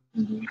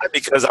 Mm-hmm.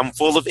 Because I'm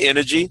full of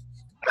energy.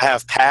 I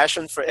have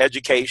passion for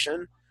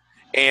education,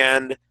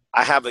 and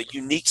I have a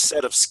unique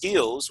set of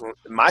skills.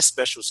 My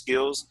special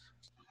skills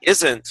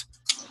isn't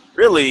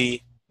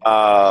really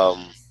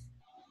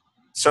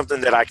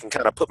something that I can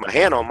kind of put my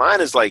hand on.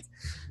 Mine is like,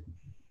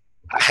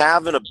 I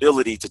have an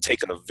ability to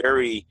take a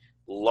very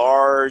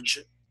large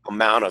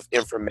amount of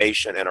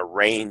information and a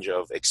range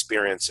of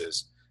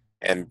experiences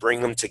and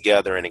bring them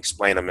together and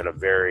explain them in a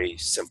very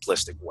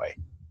simplistic way.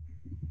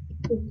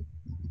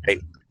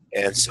 Right?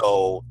 And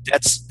so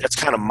that's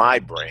kind of my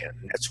brand.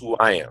 That's who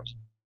I am.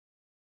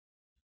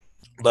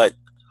 But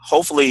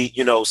hopefully,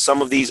 you know,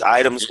 some of these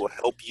items will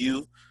help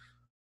you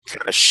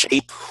kind of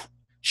shape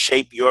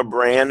your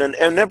brand.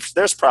 And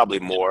there's probably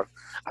more.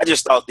 I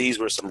just thought these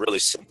were some really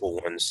simple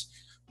ones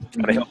to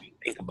kind of help you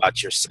think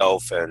about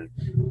yourself. And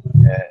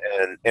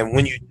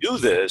when you do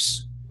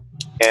this,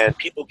 and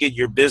people get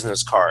your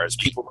business cards,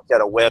 people look at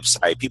a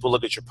website, people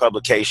look at your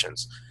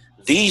publications,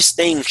 these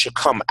things should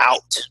come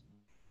out.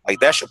 Like,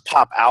 that should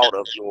pop out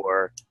of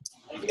your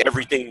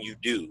everything you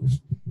do.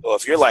 So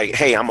if you're like,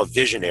 hey, I'm a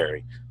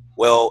visionary,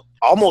 well,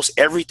 almost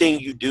everything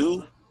you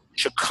do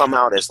should come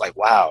out as like,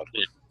 wow,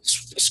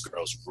 this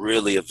girl's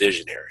really a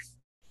visionary.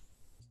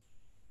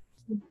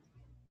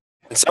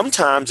 And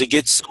sometimes it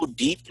gets so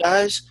deep,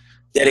 guys,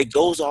 that it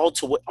goes all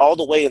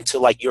the way into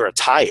like your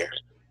attire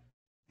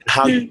and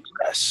how you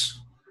dress.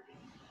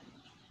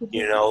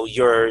 You know,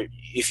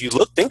 if you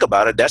think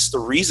about it, that's the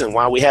reason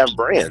why we have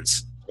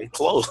brands and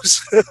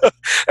clothes.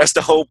 That's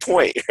the whole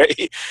point,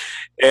 right?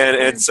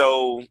 And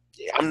so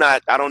I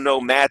don't know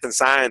math and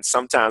science.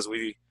 Sometimes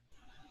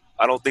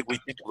I don't think we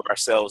think of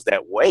ourselves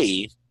that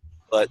way,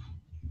 but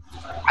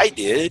I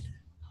did.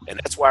 And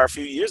that's why a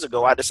few years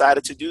ago, I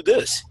decided to do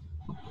this.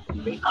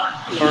 Learning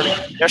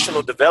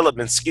professional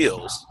development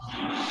skills.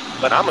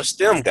 But I'm a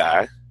STEM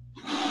guy.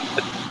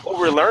 But what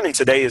we're learning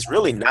today is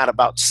really not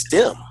about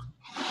STEM.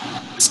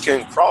 This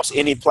can cross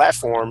any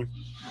platform.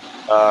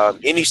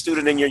 Any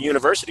student in your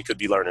university could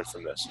be learning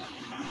from this.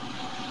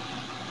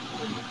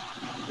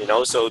 You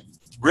know, so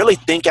really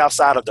think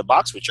outside of the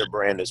box with your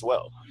brand as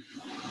well.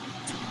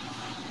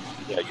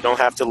 Yeah, you don't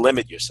have to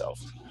limit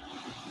yourself.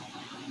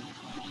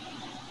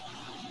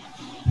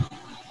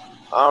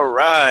 All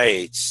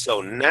right,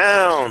 so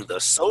now the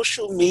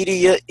social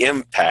media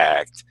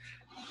impact.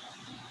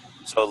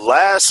 So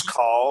last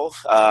call,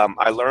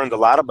 I learned a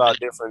lot about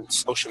different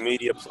social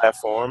media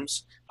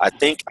platforms. I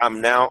think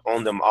I'm now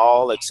on them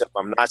all, except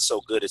I'm not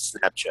so good at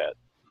Snapchat.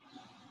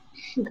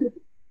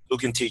 Who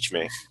can teach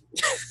me?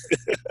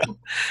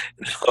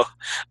 No,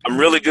 I'm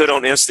really good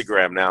on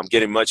Instagram now. I'm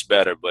getting much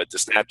better, but the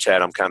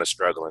Snapchat, I'm kind of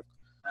struggling.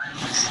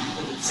 Let's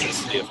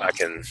see if I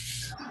can.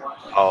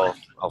 I'll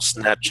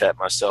Snapchat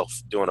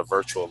myself doing a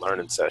virtual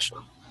learning session.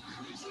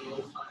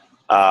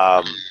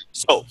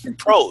 So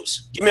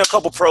pros. Give me a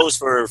couple pros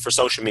for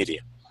social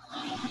media.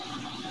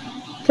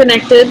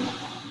 Connected.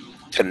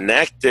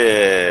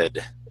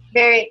 Connected.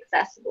 Very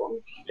accessible.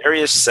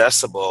 Very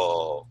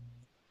accessible.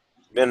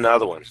 Then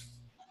another one.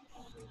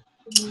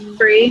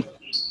 Free.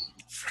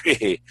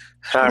 Free.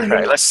 All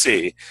right, let's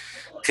see.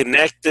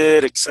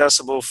 Connected,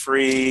 accessible,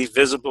 free,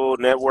 visible,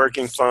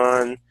 networking,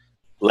 fun,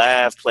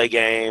 laugh, play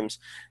games.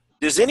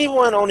 Does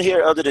anyone on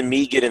here other than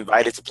me get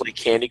invited to play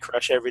Candy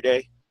Crush every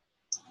day?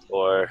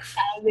 Or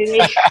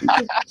Maybe.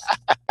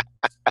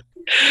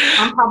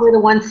 I'm probably the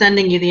one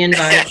sending you the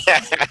invite.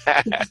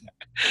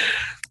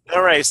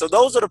 all right, so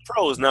those are the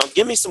pros. Now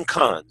give me some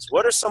cons.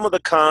 What are some of the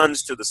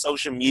cons to the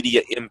social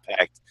media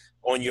impact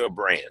on your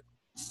brand?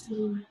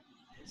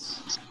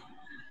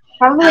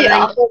 Probably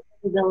also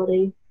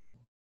visibility.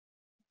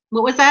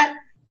 What was that?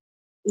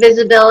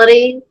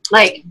 Visibility,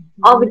 like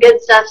all the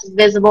good stuff is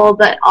visible,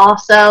 but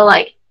also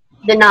like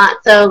the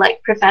not so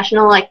like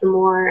professional, like the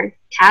more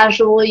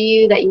casual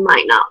you that you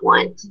might not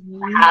want to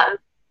have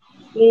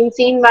being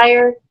seen by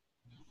your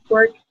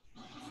work.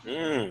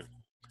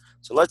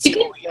 So let's see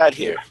what we got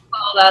here.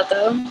 All that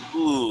though.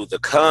 Ooh, the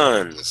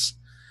cons.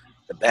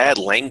 The bad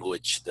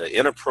language, the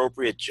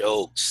inappropriate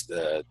jokes,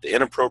 the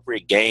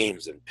inappropriate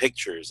games and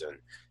pictures, and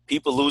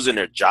people losing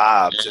their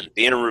jobs and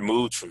being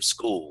removed from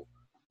school.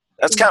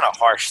 That's kind of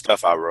harsh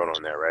stuff I wrote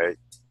on there, right?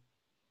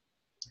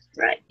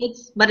 Right.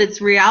 But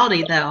it's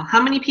reality, though.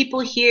 How many people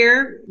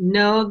here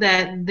know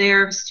that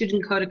their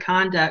student code of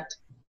conduct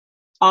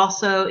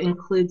also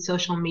includes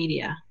social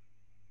media?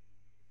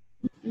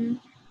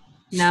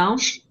 No?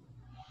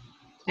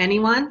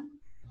 Anyone?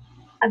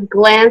 I've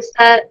glanced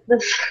at the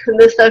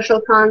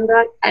social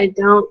conduct.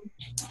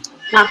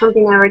 Not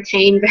something I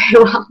retain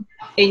very well.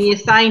 And you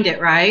signed it,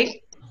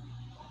 right?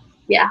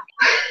 Yeah.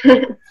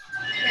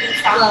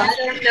 Well, I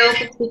don't know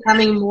if it's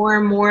becoming more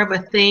and more of a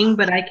thing,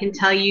 but I can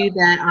tell you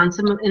that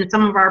in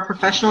some of our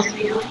professional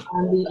schools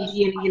on the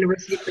Indiana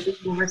University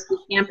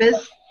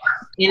campus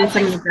and in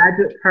some of the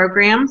graduate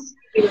programs,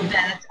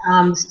 that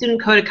the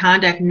student code of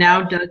conduct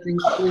now does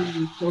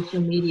include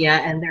social media,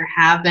 and there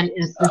have been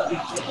instances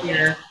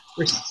where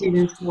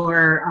students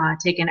were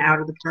taken out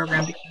of the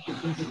program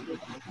because of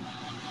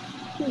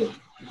things.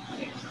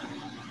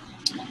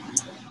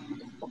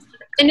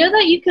 I know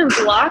that you can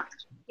block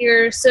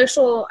your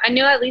social, I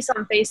know at least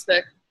on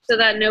Facebook, so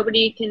that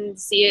nobody can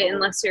see it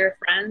unless you're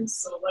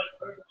friends.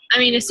 I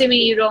mean,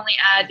 assuming you'd only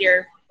add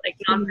your like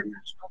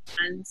non-professional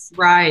friends.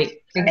 Right,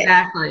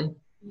 exactly.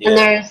 Yeah. And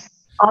there's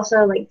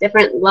also like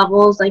different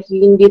levels, like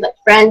you can do like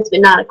friends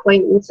but not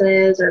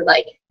acquaintances, or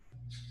like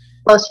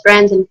close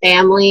friends and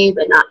family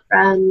but not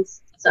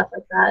friends, stuff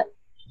like that.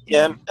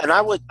 Yeah, and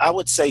I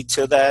would say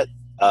to that,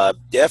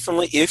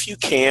 definitely if you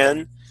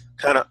can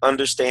kind of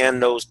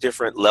understand those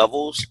different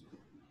levels,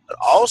 but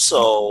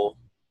also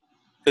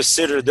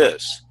consider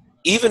this.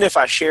 Even if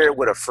I share it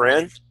with a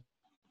friend,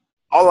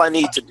 all I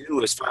need to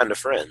do is find a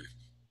friend.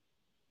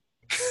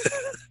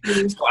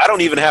 So I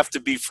don't even have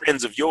to be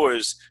friends of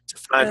yours to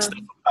find stuff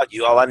about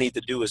you. All I need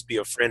to do is be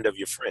a friend of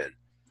your friend.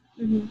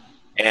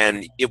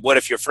 And what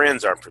if your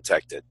friends aren't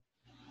protected?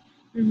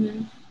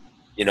 You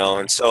know,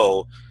 and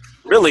so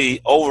really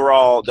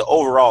the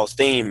overall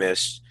theme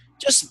is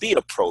just be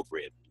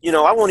appropriate. You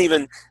know, I won't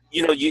even,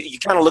 you know, you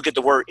kind of look at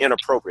the word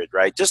inappropriate,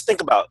 right? Just think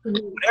about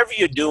whatever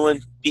you're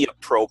doing, be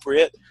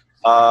appropriate.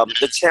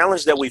 The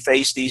challenge that we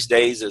face these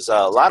days is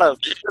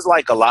there's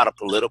like a lot of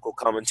political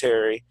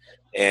commentary,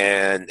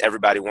 and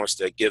everybody wants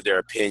to give their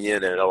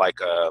opinion, and they're like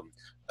a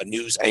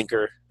news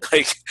anchor,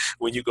 like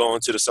when you go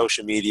into the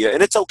social media,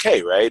 and it's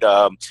okay, right?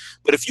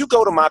 But if you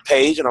go to my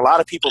page, and a lot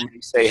of people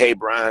may say, hey,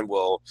 Brian,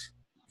 well,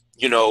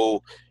 you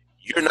know,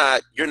 you're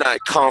not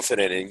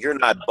confident and you're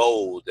not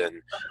bold,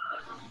 and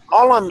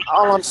all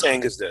I'm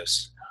saying is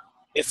this: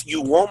 if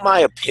you want my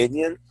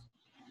opinion,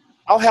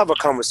 I'll have a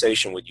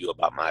conversation with you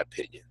about my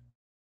opinion,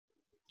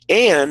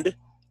 and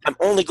I'm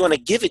only going to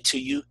give it to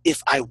you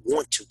if I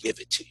want to give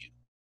it to you.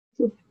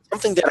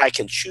 Something that I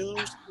can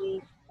choose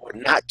to or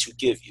not to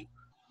give you.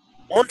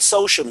 On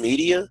social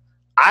media,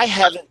 I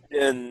haven't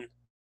been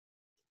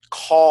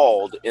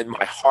called in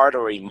my heart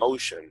or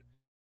emotion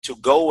to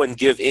go and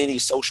give any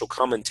social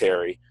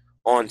commentary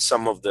on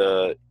some of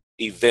the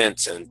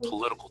events and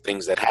political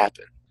things that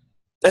happen.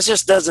 That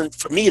just doesn't,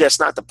 for me, that's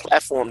not the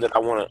platform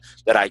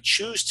that I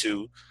choose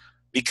to,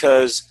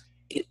 because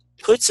it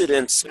puts it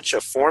in such a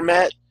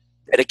format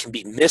that it can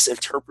be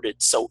misinterpreted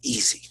so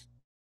easy.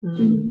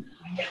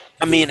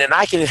 I mean, and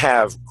I can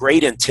have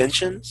great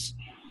intentions,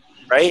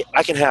 right?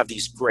 I can have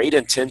these great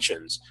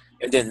intentions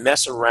and then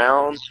mess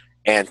around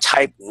and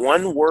type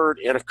one word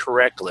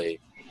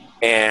incorrectly,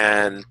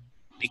 and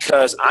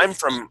because I'm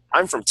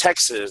from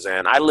Texas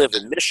and I live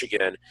in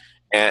Michigan,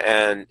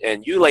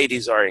 and you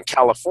ladies are in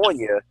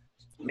California.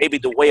 Maybe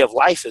the way of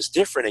life is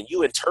different, and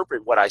you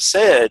interpret what I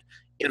said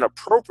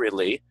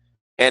inappropriately,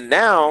 and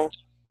now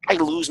I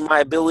lose my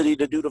ability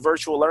to do the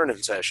virtual learning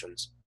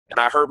sessions. And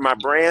I hurt my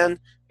brand,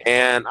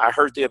 and I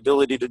hurt the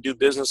ability to do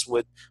business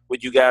with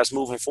you guys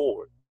moving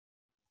forward.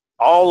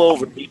 All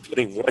over me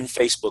putting one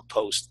Facebook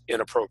post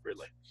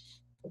inappropriately.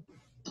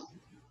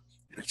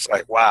 And it's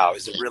like, wow,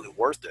 is it really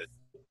worth it?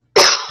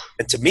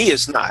 And to me,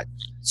 it's not.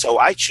 So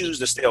I choose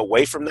to stay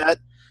away from that.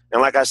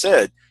 And like I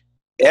said,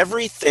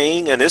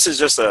 everything, and this is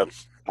just I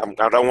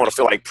don't want to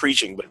feel like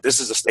preaching, but this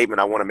is a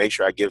statement I want to make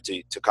sure I give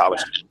to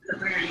college students.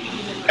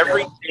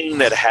 Everything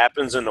that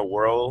happens in the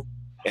world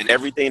and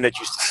everything that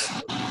you see,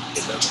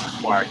 it doesn't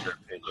require your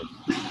opinion.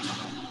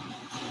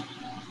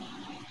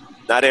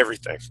 Not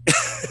everything.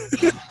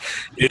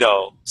 You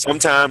know,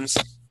 sometimes,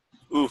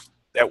 ooh,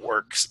 that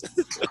works.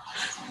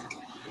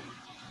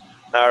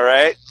 All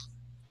right.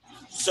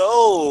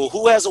 So,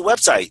 who has a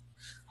website?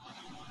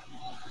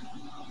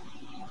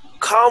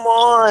 Come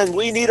on,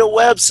 we need a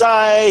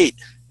website.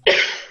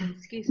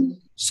 Excuse me.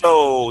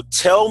 So,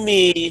 tell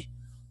me,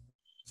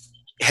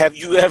 have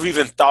you ever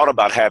even thought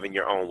about having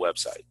your own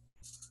website?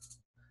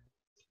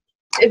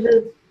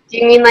 Do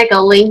you mean like a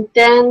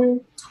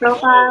LinkedIn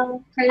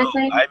profile kind of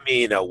thing? I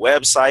mean a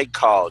website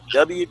called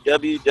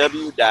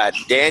www.danielle,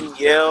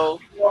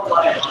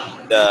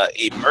 the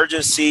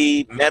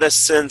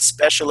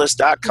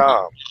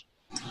emergencymedicineспecialist.com.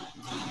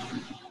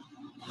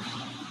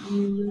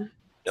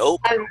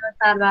 Nope. I've never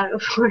thought about it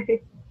before.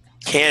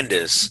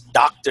 Candace,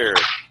 Dr.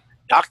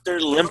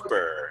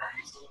 Limper,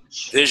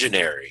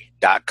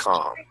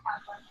 visionary.com.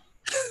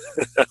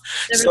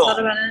 Never thought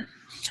about it.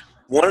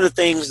 One of the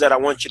things that I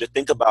want you to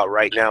think about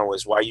right now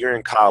is while you're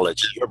in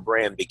college, your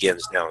brand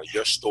begins now.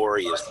 Your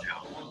story is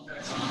now.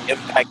 The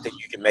impact that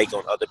you can make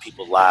on other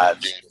people's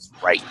lives is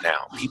right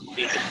now. People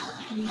need to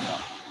know.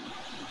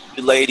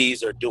 You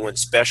ladies are doing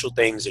special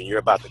things and you're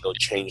about to go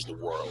change the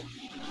world.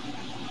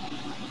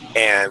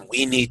 And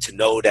we need to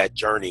know that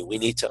journey. We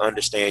need to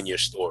understand your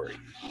story.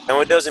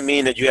 Now, it doesn't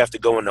mean that you have to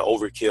go into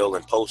overkill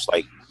and post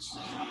like,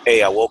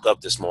 hey, I woke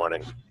up this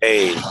morning.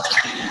 Hey,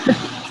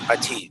 my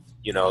teeth.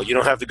 You know, you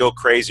don't have to go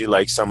crazy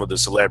like some of the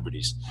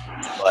celebrities.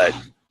 But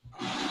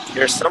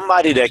there's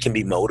somebody that can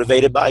be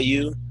motivated by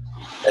you.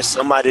 There's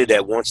somebody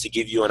that wants to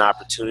give you an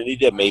opportunity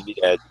that maybe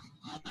that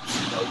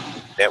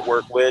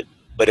network with.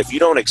 But if you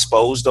don't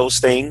expose those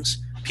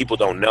things, people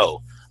don't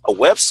know. A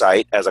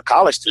website, as a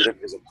college student,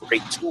 is a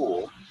great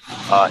tool.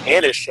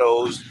 And it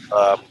shows,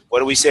 what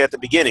do we say at the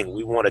beginning?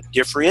 We want to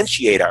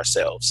differentiate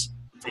ourselves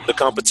from the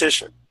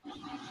competition,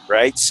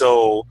 right?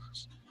 So,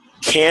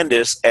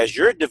 Candace, as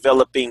you're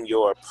developing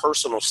your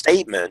personal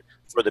statement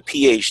for the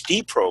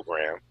PhD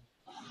program,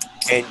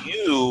 and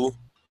you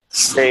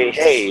say,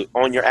 hey,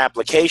 on your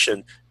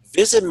application,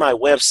 visit my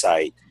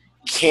website,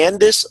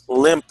 Candace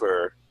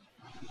Limper,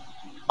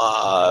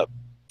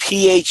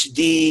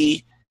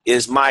 PhD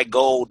is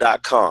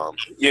mygoal.com.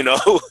 You know,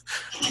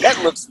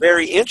 that looks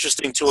very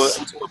interesting to a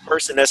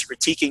person that's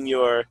critiquing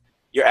your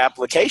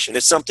application.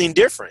 It's something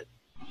different.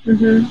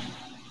 Mm-hmm.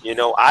 You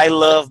know, I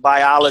love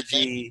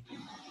biology,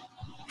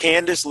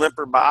 Candace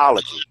Limper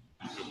biology.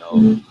 You know,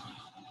 Mm-hmm.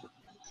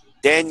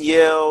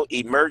 Danielle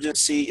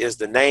Emergency is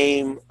the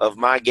name of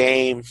my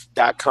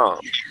game.com.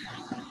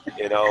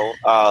 You know,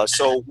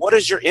 so what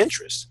is your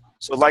interest?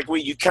 So like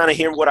you kind of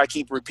hear what I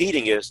keep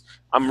repeating is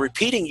I'm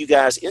repeating you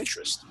guys'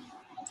 interest.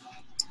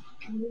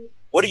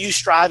 What are you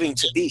striving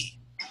to be?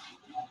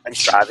 I'm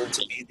striving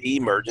to be the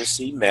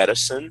emergency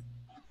medicine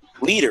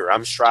leader.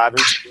 I'm striving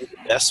to be the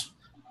best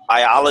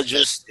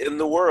biologist in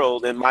the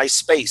world in my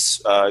space,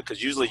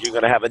 because usually you're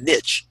going to have a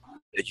niche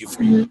that you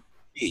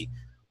be.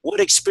 What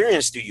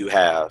experience do you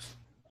have?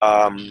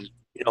 You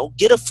know,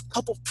 get a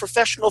couple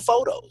professional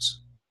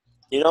photos.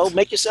 You know,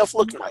 make yourself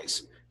look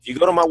nice. If you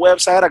go to my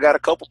website, I got a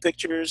couple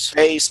pictures.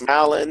 Hey,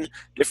 smiling,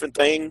 different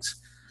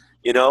things.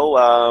 You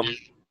know,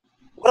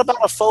 what about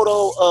a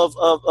photo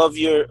of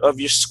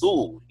your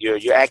school,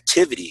 your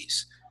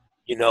activities?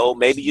 You know,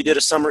 maybe you did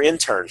a summer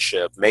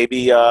internship,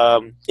 maybe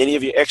any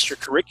of your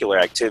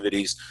extracurricular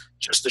activities,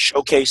 just to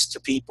showcase to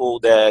people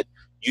that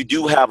you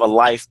do have a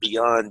life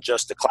beyond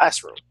just the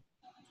classroom.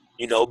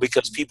 You know,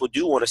 because people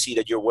do want to see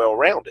that you're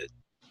well-rounded.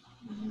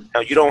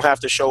 Now, you don't have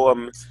to show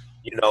them,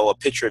 you know, a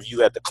picture of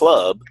you at the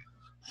club.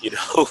 You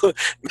know,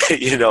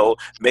 you know,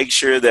 make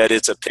sure that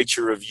it's a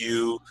picture of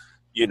you,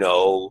 you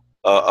know,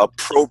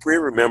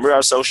 appropriate. Remember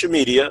our social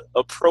media,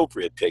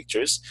 appropriate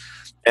pictures.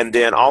 And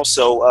then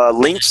also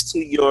links to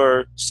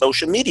your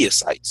social media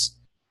sites.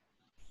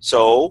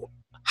 So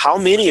how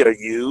many of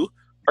you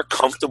are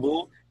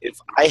comfortable if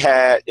I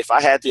had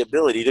the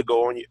ability to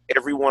go on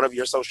every one of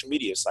your social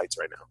media sites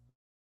right now?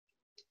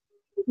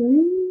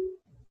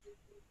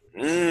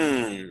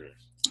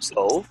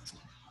 So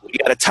we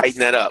got to tighten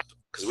that up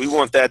because we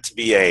want that to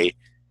be a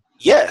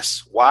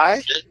yes.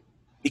 Why?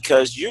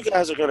 Because you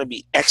guys are going to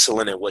be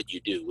excellent at what you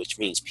do, which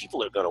means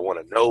people are going to want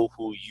to know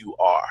who you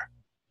are.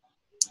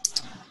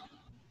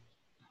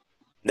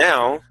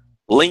 Now,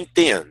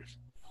 LinkedIn.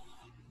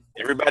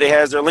 Everybody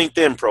has their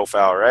LinkedIn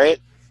profile, right?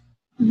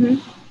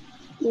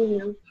 Mm-hmm.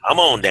 Mm-hmm. Come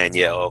on,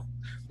 Danielle.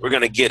 We're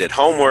going to get it.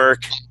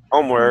 Homework.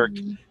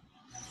 Mm-hmm.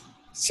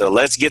 So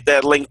let's get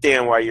that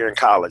LinkedIn while you're in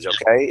college,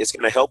 okay? It's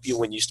going to help you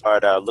when you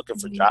start looking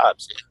for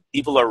jobs.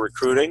 People are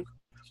recruiting.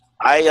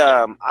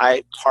 You're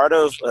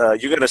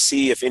going to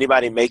see if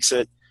anybody makes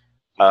it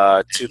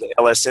to the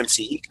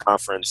LSMCE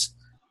conference.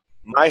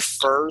 My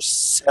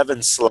first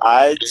 7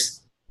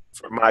 slides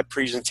for my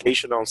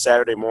presentation on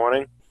Saturday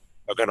morning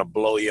are going to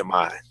blow your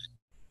mind.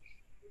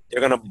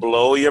 They're going to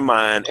blow your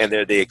mind, and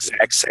they're the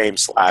exact same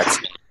slides.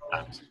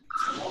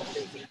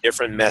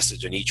 Different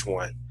message in each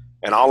one.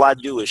 And all I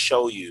do is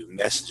show you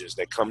messages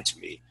that come to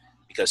me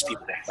because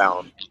people have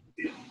found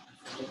me.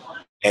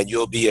 And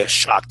you'll be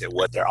shocked at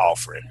what they're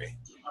offering me.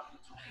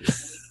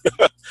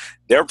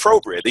 They're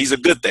appropriate. These are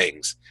good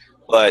things.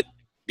 But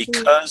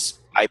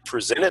because I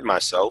presented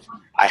myself,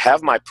 I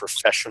have my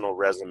professional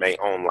resume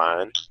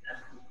online.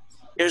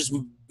 There's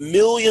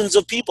millions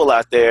of people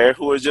out there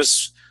who are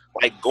just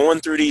like going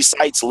through these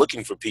sites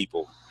looking for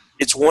people.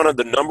 It's one of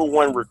the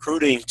 #1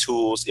 recruiting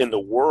tools in the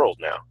world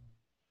now.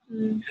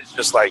 It's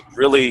just like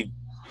really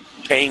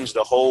changed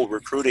the whole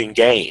recruiting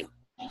game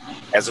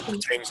as it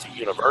pertains to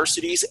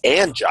universities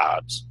and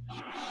jobs.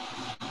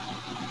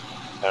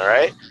 All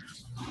right.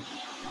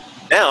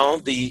 Now,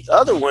 the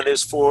other one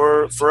is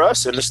for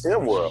us in the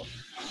STEM world.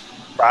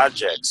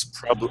 Projects,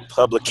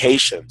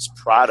 publications,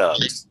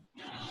 products.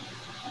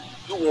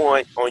 You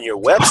want on your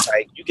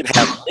website, you can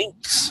have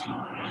links,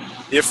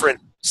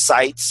 different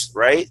sites,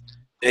 right,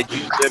 that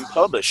you've been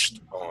published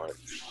on.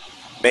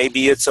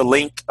 Maybe it's a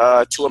link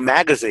to a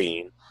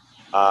magazine.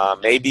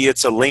 Maybe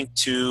it's a link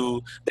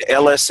to the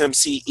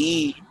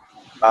LSMCE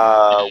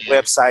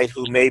website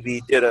who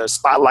maybe did a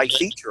spotlight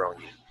feature on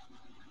you.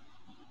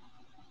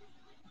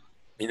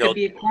 It could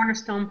be a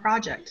cornerstone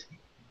project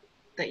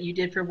that you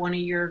did for one of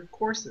your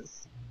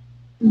courses.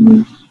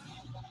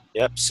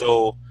 Yep.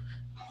 So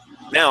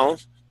now,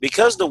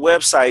 because the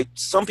website,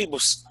 some people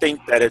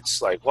think that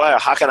it's like, wow,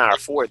 how can I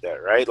afford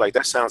that, right? Like,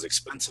 that sounds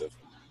expensive.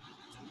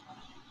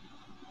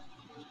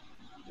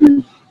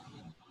 $10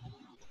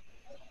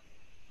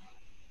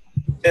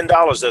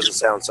 doesn't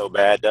sound so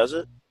bad, does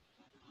it?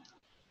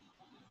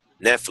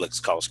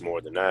 Netflix costs more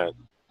than that.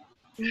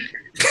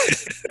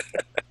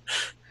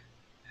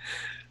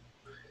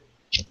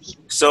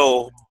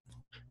 So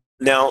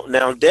now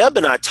Deb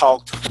and I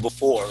talked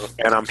before,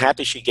 and I'm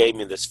happy she gave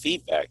me this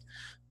feedback,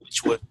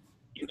 which was,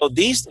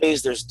 these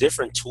days there's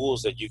different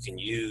tools that you can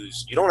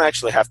use. You don't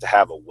actually have to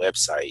have a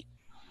website.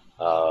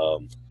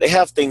 They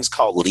have things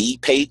called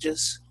lead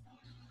pages,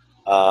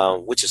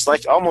 which is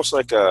like almost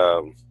like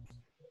it's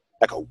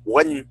like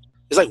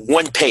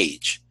one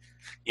page.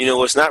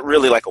 It's not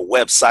really like a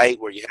website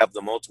where you have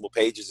the multiple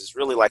pages. It's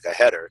really like a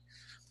header.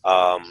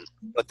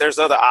 But there's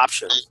other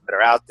options that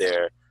are out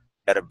there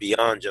that are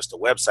beyond just a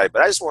website.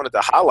 But I just wanted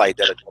to highlight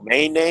that a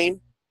domain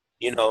name,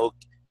 the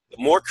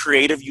more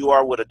creative you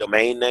are with a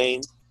domain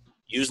name,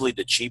 usually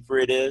the cheaper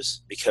it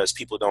is because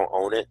people don't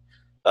own it.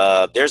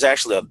 There's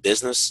actually a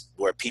business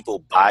where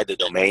people buy the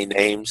domain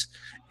names,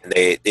 and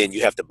then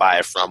you have to buy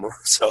it from them.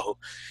 So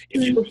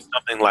if you do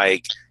something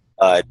like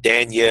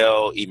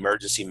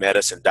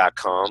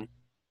DanielleEmergencyMedicine.com,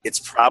 it's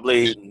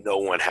probably no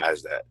one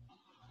has that.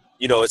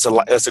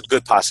 It's a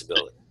good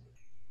possibility.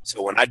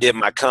 So when I did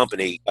my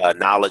company,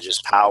 Knowledge is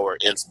Power,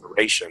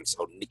 Inspiration,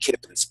 so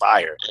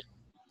KIPNspire,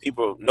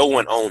 no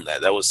one owned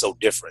that. That was so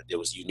different. It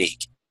was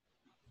unique.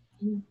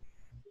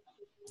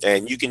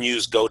 And you can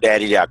use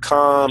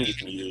GoDaddy.com. You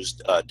can use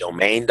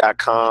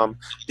Domain.com.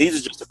 These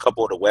are just a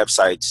couple of the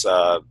websites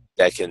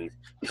that can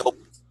help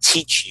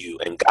teach you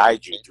and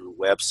guide you through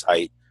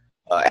website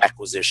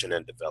acquisition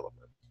and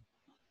development.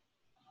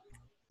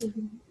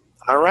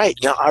 All right.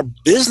 Now, our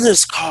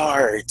business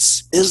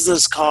cards.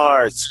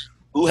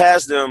 Who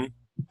has them?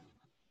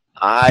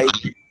 I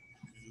do.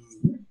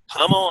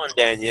 Come on,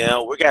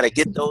 Danielle. We got to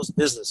get those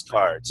business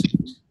cards.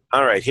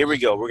 All right. Here we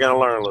go. We're going to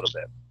learn a little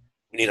bit.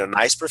 We need a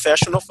nice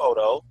professional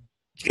photo.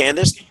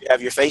 Candace, do you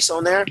have your face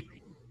on there?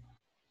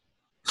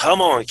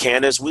 Come on,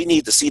 Candace. We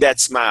need to see that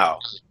smile.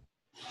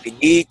 We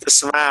need the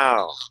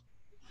smile.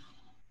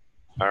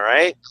 All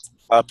right.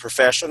 A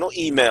professional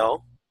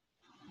email.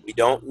 We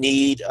don't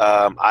need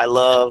I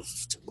love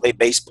to play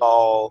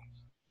baseball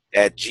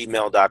at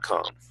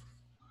gmail.com.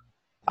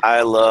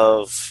 I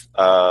love,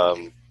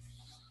 I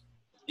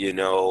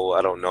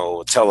don't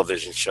know, a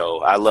television show.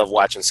 I love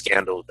watching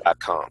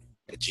scandal.com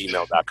at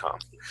gmail.com.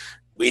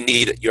 We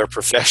need your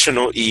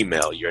professional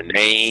email, your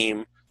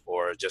name,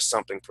 or just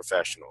something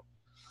professional.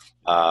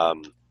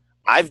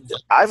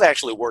 I've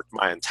actually worked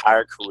my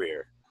entire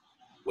career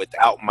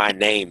without my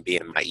name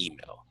being my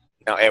email.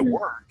 Now, at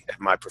work, at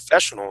my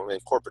professional in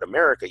corporate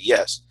America,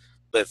 yes.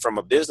 But from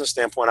a business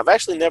standpoint, I've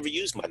actually never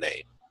used my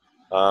name,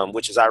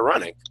 which is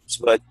ironic.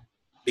 But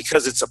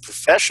because it's a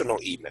professional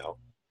email,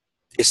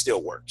 it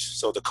still works.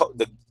 So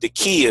the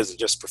key is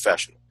just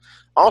professional.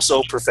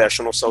 Also,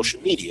 professional social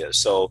media.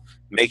 So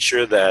make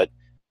sure that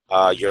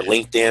your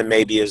LinkedIn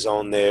maybe is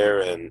on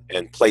there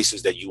and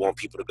places that you want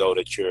people to go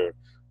that you're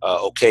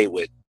okay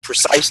with.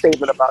 Precise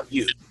statement about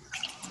you.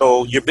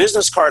 So your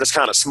business card is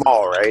kind of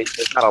small, right?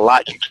 There's not a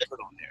lot you can put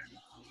on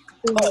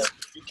there. But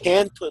you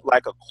can put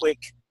like a quick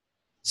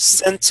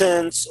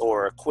sentence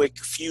or a quick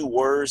few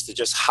words to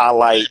just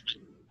highlight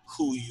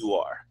who you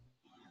are.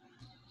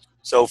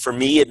 So for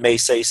me, it may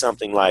say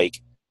something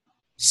like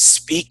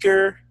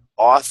speaker,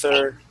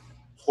 author,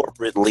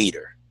 corporate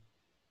leader.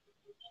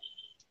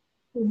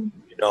 You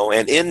know,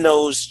 and in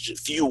those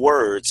few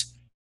words,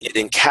 it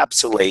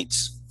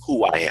encapsulates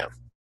who I am.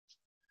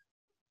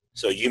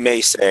 So you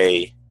may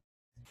say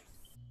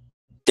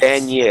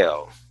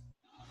Danielle,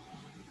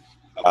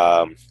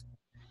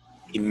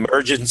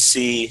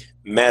 emergency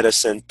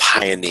medicine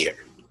pioneer,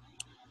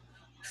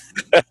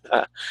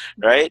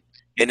 right?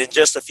 And in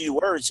just a few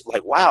words,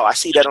 like, wow, I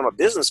see that on a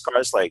business card.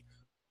 It's like,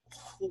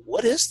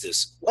 what is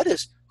this?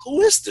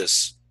 Who is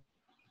this?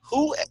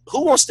 Who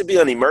wants to be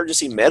an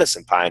emergency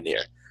medicine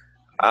pioneer?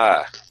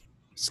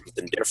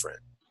 Something different,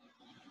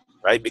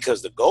 right?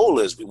 Because the goal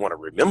is we want to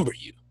remember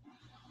you.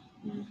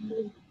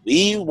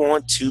 We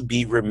want to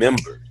be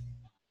remembered.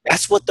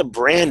 That's what the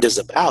brand is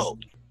about.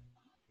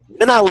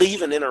 When I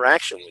leave an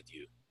interaction with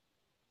you,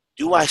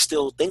 do I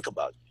still think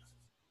about you?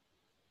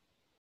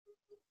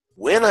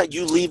 When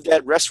you leave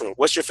that restaurant,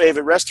 what's your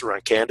favorite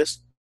restaurant,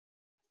 Candace?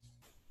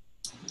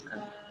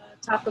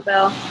 Taco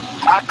Bell.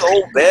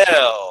 Taco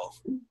Bell.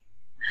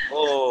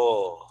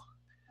 Oh,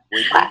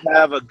 when you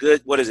have a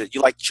good, what is it?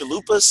 You like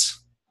chalupas?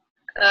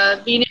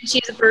 Bean and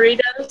cheese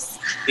burritos.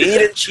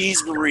 Bean and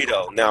cheese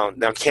burrito.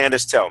 Now,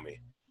 Candace, tell me,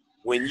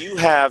 when you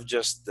have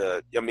just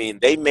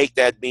they make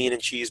that bean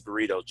and cheese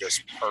burrito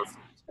just perfect.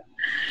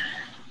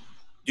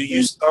 Do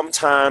you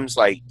sometimes,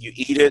 like, you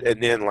eat it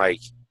and then, like,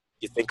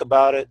 you think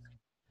about it?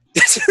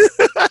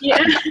 Yeah.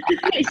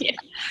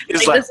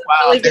 It's like,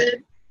 wow, really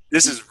good.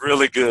 This is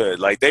really good.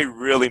 Like, they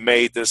really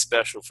made this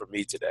special for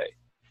me today.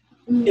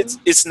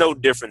 It's no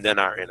different than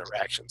our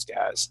interactions,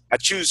 guys. I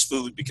choose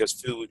food because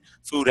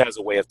food has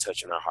a way of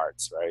touching our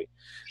hearts, right?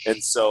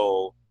 And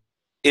so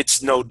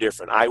it's no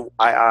different. I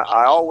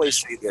always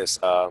say this.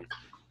 I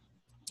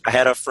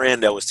had a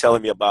friend that was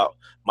telling me about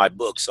my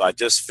book. So I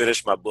just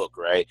finished my book,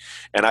 right?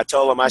 And I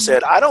told him, I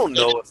said, I don't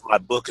know if my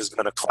book is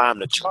going to climb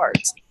the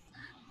charts,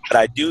 but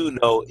I do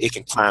know it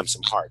can climb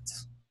some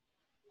hearts,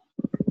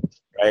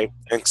 right?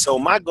 And so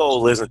my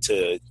goal isn't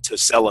to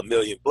sell 1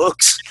 million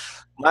books.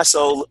 My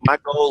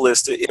goal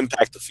is to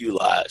impact a few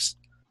lives,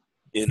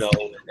 you know,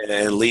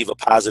 and leave a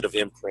positive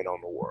imprint on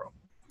the world.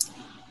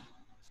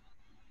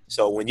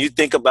 So when you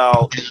think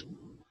about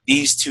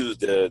these two,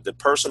 the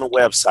personal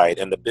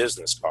website and the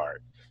business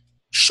card,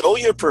 show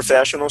your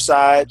professional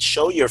side,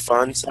 show your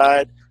fun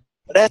side,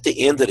 but at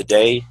the end of the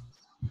day,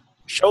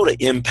 show the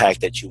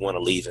impact that you want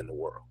to leave in the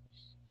world.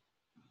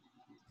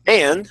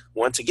 And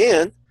once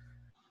again,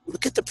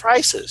 look at the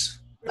prices.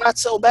 Not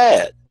so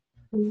bad.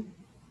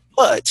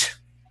 But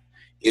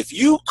if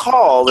you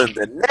call in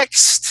the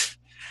next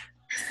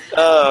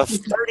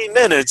 30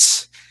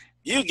 minutes,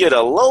 you get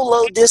a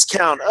low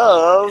discount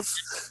of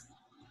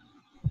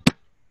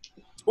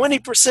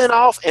 20%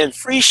 off and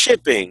free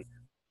shipping.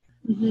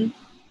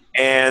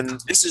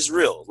 And this is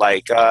real.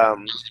 Like,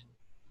 the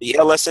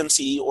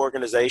LSMCE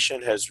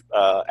organization has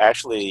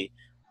actually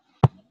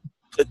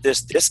put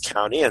this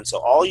discount in. So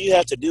all you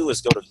have to do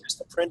is go to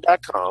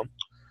vistaprint.com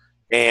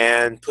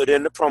and put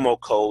in the promo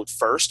code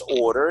first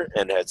order,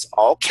 and that's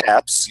all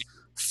caps,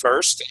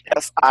 first,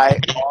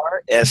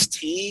 FIRSTORDER,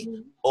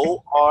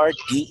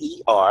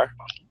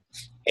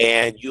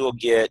 and you'll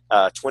get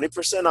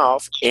 20%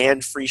 off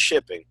and free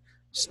shipping.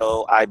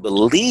 So I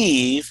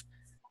believe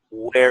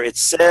where it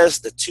says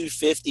the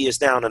 $250 is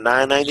down to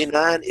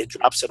 $9.99, it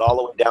drops it all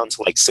the way down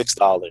to like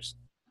 $6,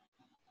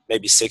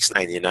 maybe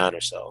 $6.99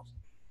 or so.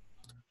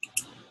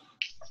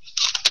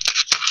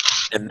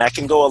 And that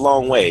can go a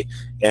long way.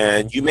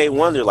 And you may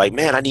wonder, like,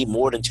 man, I need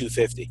more than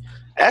 $250.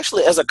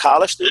 Actually, as a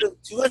college student,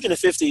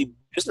 250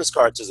 business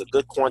cards is a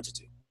good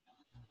quantity.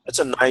 That's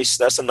a nice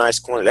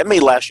quantity. That may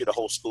last you the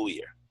whole school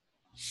year.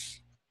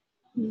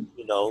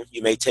 You know,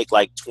 you may take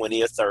like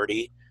 20 or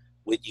 30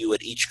 with you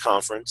at each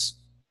conference.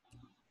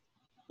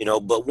 You know,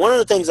 but one of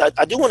the things I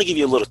do want to give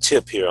you a little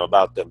tip here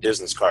about the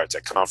business cards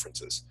at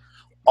conferences.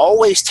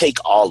 Always take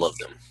all of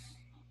them.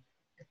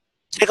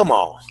 Take them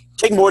all.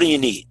 Take more than you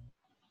need.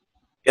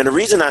 And the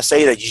reason I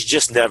say that, you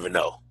just never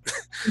know.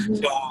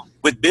 So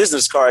with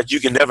business cards,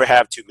 you can never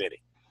have too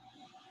many.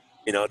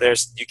 You know,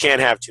 you can't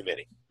have too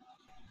many.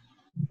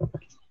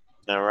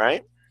 All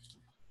right?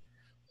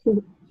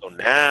 So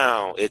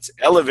now it's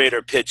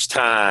elevator pitch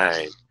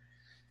time.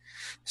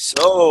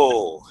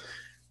 So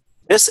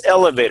this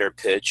elevator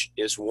pitch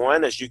is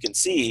one, as you can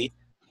see,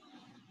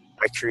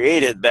 I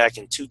created back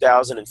in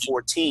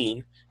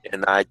 2014,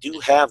 and I do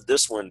have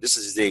this one. This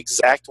is the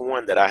exact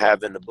one that I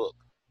have in the book.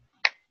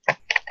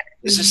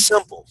 This is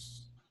simple.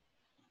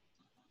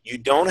 You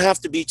don't have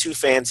to be too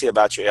fancy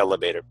about your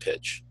elevator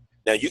pitch.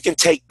 Now, you can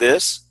take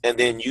this and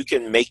then you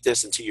can make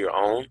this into your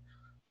own,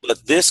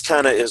 but this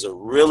kind of is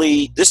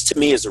this to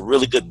me is a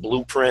really good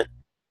blueprint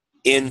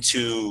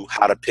into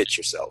how to pitch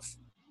yourself.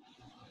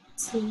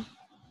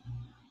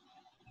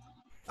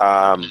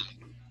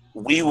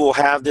 We will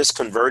have this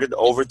converted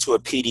over to a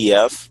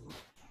PDF,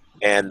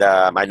 and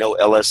I know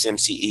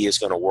LSMCE is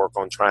going to work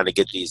on trying to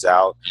get these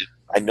out.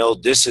 I know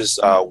this is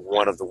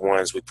one of the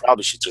ones we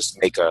probably should just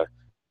make a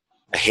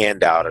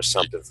handout or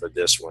something for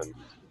this one.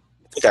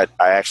 I think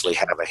I actually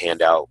have a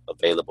handout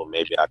available.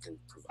 Maybe I can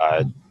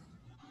provide.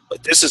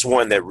 But this is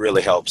one that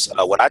really helps.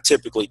 What I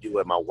typically do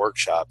at my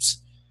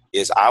workshops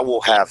is I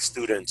will have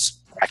students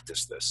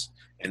practice this.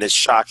 And it's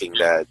shocking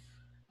that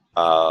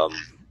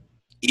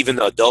even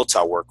the adults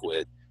I work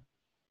with,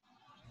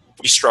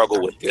 we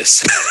struggle with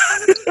this.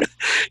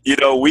 You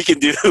know, you can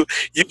do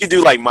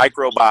like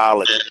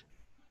microbiology,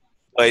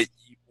 but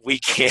we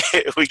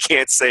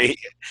can't say,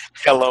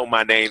 hello,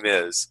 my name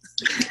is.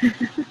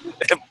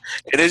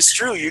 And it's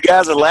true. You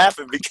guys are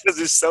laughing because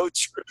it's so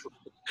true.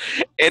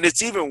 And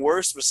it's even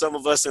worse for some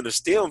of us in the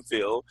STEM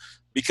field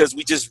because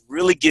we just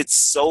really get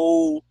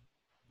so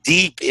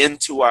deep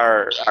into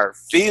our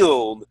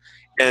field,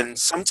 and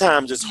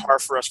sometimes it's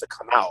hard for us to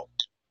come out,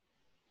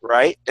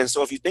 right? And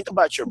so if you think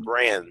about your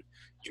brand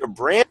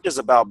is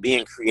about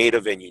being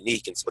creative and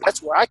unique. And so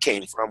that's where I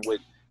came from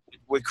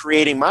with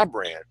creating my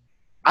brand.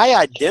 I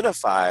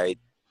identified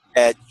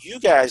that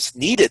you guys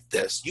needed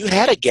this. You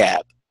had a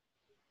gap.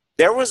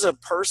 There was a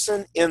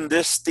person in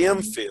this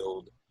STEM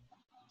field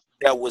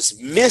that was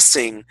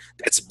missing,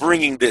 that's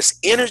bringing this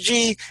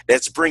energy,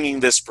 that's bringing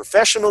this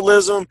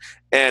professionalism.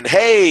 And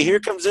hey, here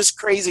comes this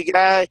crazy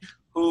guy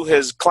who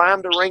has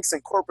climbed the ranks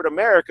in corporate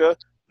America.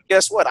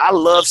 Guess what? I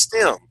love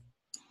STEM,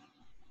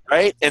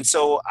 right? And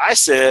so I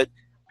said,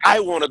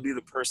 I want to be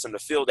the person to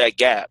fill that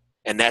gap,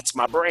 and that's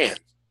my brand.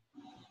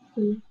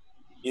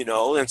 You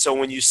know, and so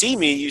when you see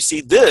me, you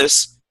see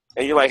this,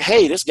 and you're like,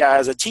 hey, this guy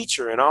is a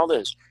teacher and all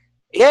this.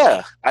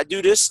 Yeah, I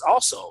do this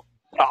also.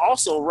 I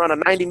also run a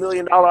 $90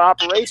 million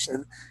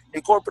operation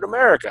in corporate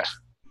America.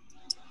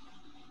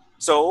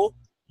 So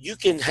you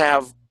can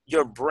have,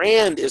 your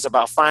brand is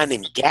about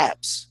finding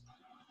gaps.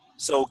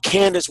 So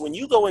Candace, when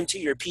you go into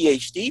your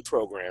PhD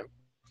program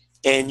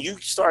and you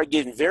start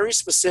getting very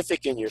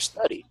specific in your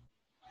study,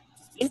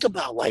 think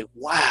about like,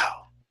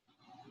 wow,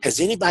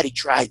 has anybody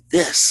tried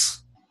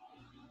this?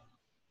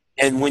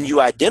 And when you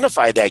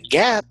identify that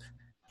gap,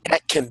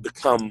 that can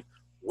become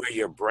where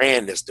your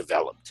brand is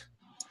developed.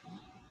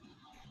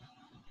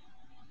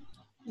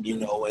 You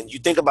know, and you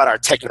think about our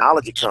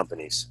technology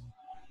companies,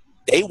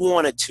 they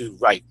wanted to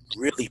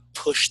really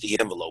push the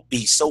envelope,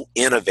 be so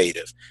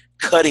innovative,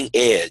 cutting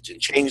edge,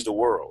 and change the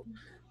world.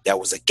 That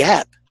was a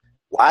gap.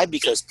 Why?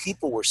 Because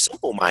people were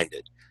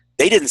simple-minded.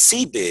 They didn't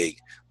see big,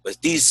 but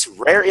these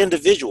rare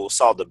individuals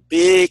saw the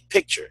big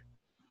picture,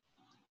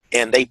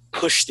 and they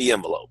pushed the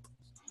envelope.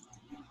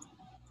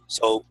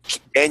 So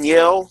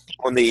Danielle,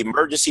 on the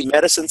emergency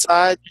medicine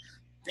side,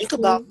 think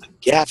about the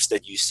gaps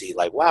that you see.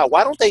 Like, wow,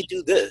 why don't they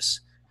do this?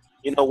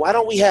 You know, why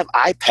don't we have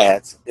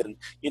iPads? And,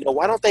 you know,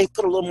 why don't they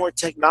put a little more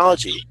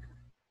technology?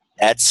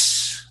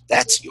 That's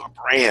your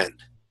brand.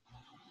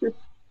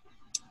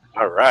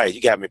 All right.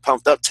 You got me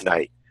pumped up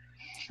tonight.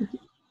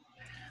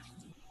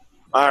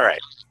 All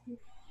right.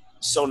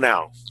 So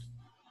now,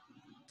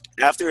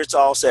 after it's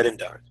all said and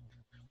done,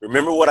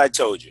 remember what I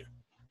told you.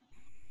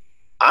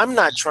 I'm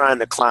not trying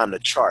to climb the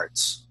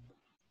charts.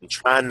 I'm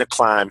trying to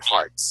climb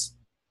hearts.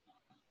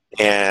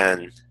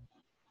 And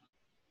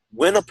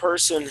when a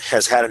person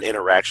has had an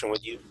interaction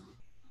with you,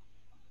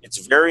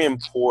 it's very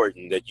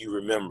important that you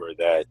remember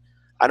that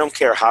I don't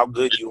care how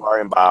good you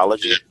are in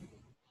biology.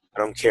 I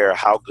don't care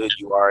how good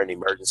you are in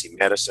emergency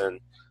medicine.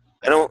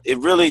 It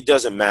really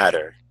doesn't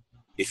matter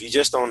if you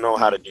just don't know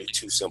how to do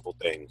two simple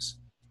things.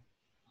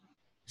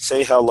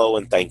 Say hello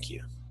and thank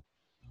you.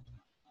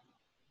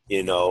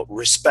 You know,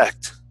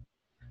 respect.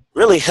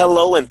 Really,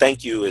 hello and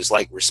thank you is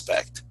like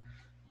respect.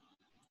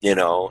 You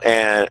know,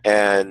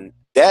 and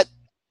that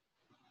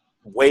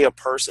way a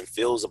person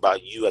feels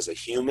about you as a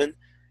human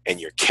and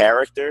your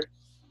character,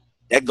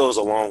 that goes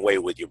a long way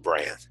with your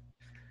brand.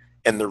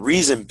 And the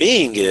reason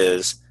being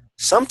is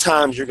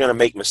sometimes you're going to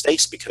make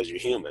mistakes because you're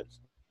human.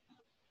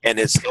 And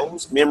it's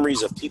those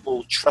memories of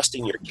people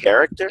trusting your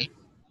character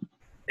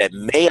that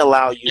may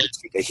allow you to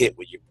take a hit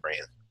with your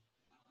brand.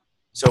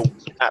 So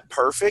we're not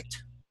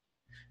perfect.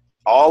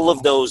 All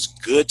of those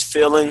good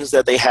feelings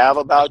that they have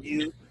about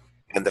you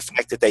and the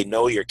fact that they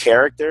know your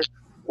character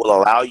will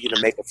allow you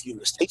to make a few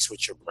mistakes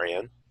with your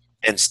brand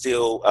and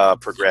still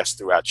progress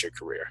throughout your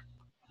career,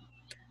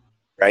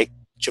 right?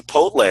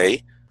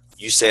 Chipotle,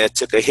 you said,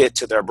 took a hit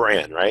to their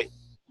brand, right?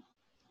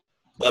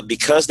 But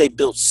because they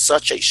built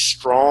such a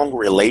strong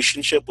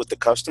relationship with the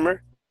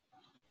customer,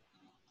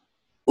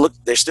 look,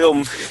 they're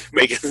still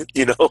making,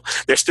 you know,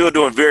 they're still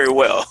doing very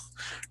well,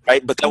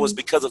 right? But that was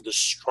because of the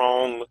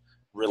strong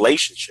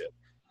relationship.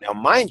 Now,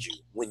 mind you,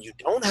 when you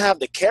don't have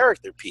the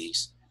character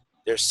piece,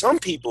 there's some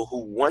people who,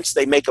 once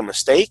they make a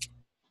mistake,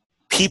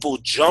 people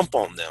jump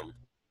on them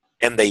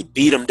and they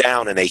beat them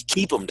down and they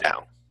keep them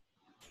down.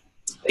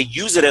 They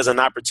use it as an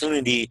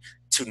opportunity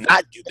to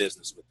not do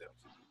business with them.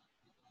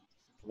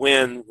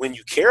 When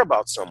you care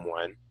about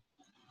someone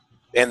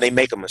and they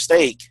make a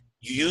mistake,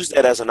 you use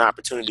that as an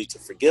opportunity to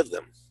forgive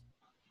them,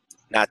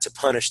 not to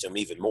punish them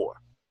even more.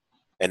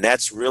 And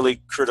that's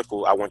really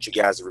critical. I want you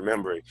guys to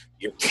remember,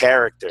 your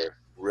character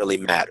really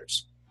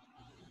matters.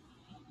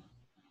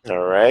 All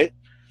right.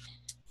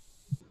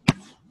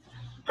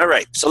 All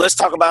right. So let's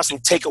talk about some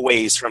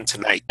takeaways from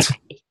tonight.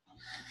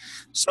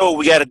 So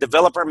we got to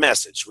develop our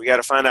message. We got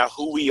to find out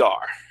who we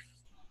are.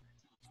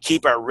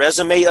 Keep our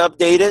resume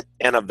updated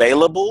and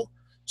available.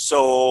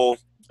 So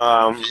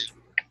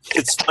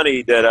it's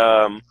funny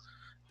that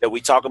that we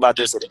talk about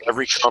this at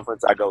every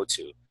conference I go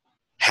to.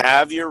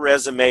 Have your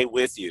resume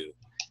with you.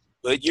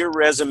 Put your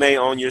resume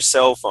on your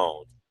cell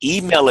phone.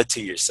 Email it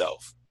to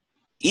yourself.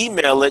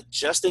 Email it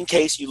just in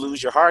case you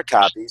lose your hard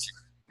copies.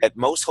 At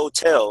most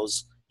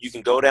hotels, you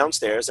can go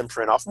downstairs and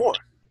print off more.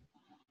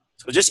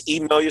 So just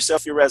email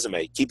yourself your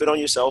resume. Keep it on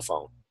your cell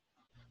phone.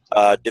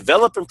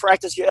 Develop and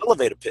practice your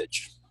elevator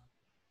pitch.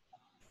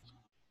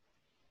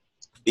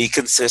 Be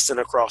consistent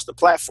across the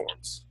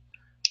platforms.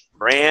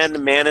 Brand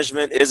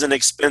management isn't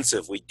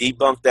expensive. We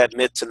debunked that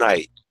myth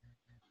tonight.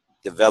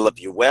 Develop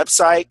your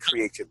website,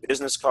 create your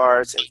business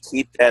cards, and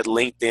keep that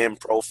LinkedIn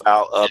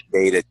profile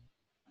updated,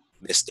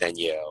 Miss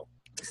Danielle.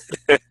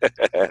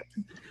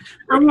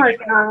 I'm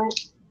working on it.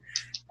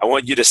 I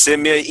want you to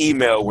send me an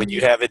email when you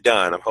have it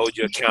done. I'm holding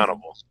you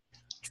accountable.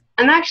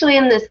 I'm actually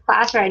in this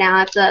class right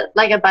now. It's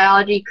like a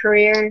biology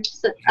career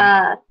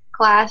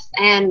class,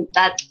 and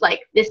that's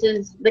like, this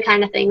is the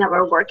kind of thing that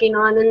we're working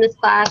on in this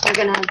class. We're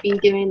gonna be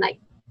doing like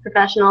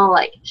professional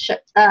like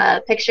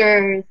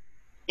pictures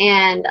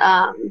and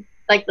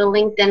like the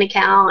LinkedIn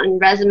account and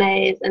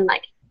resumes and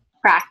like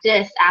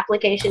practice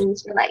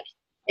applications for like,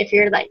 if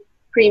you're like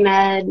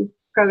pre-med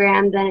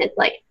program, then it's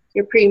like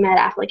your pre-med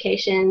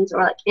applications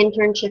or like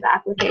internship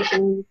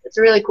applications. It's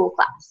a really cool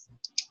class.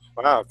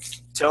 Wow.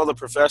 Tell the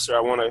professor I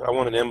want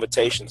an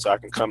invitation so I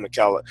can come to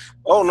California.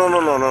 Oh,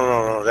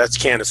 no. That's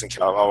Candace in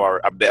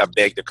California. Oh, I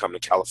begged to come to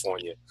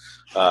California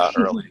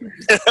earlier.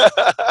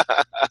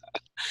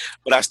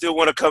 But I still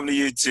want to come to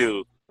you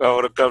too. I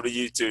want to come to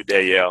you too,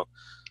 Danielle.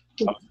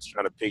 I'm just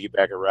trying to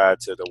piggyback a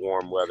ride to the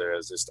warm weather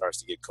as it starts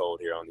to get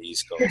cold here on the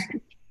East Coast.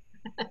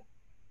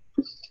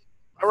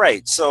 All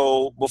right.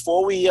 So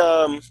before we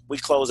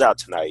close out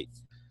tonight,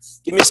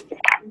 give me some,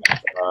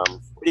 what are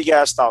you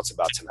guys' thoughts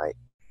about tonight?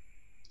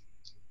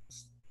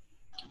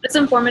 It's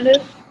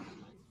informative.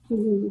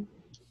 Mm-hmm.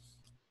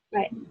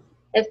 Right.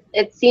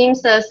 It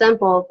seems so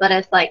simple, but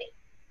it's like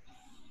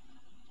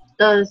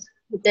those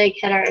big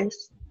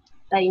hitters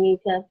that you need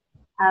to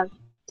have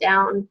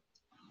down.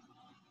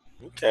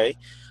 Okay.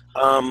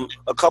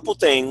 A couple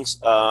things.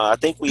 I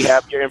think we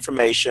have your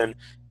information.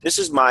 This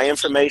is my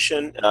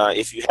information.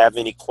 If you have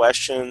any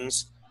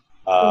questions,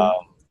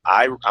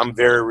 I'm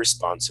very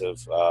responsive.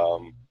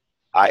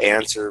 I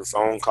answer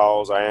phone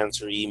calls. I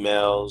answer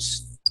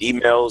emails.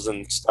 Emails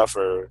and stuff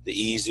are the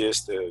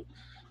easiest. The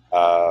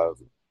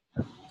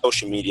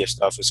social media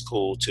stuff is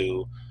cool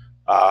too.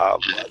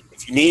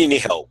 If you need any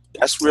help,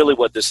 that's really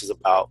what this is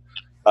about.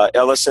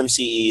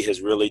 LSMCE has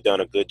really done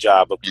a good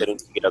job of putting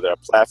together a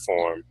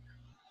platform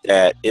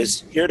that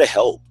is here to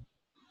help.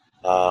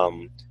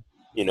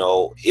 You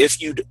know,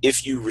 if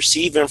you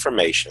receive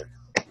information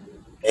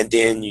and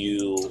then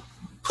you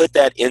put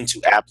that into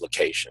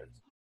application,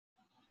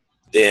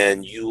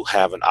 then you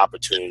have an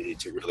opportunity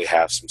to really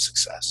have some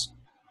success.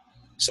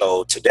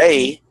 So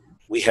today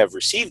we have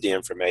received the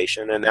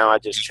information, and now I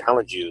just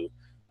challenge you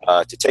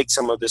to take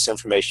some of this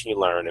information you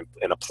learn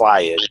and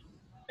apply it.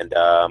 And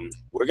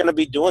we're going to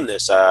be doing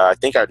this. I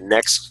think our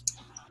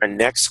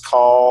next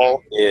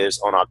call is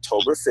on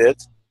October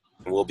 5th.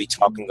 And we'll be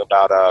talking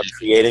about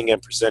creating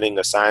and presenting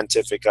a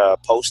scientific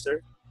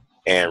poster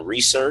and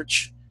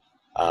research.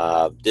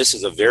 This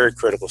is a very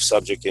critical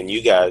subject in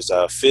you guys'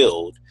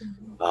 field.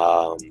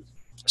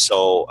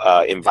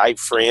 So invite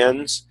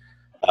friends.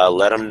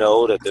 Let them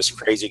know that this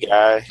crazy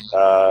guy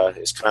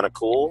is kind of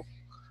cool.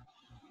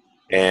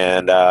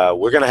 And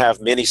we're going to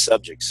have many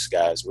subjects,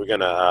 guys. We're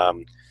going to,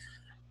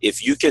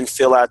 if you can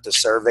fill out the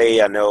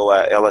survey, I know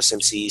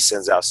LSMCE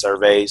sends out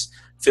surveys.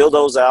 Fill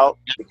those out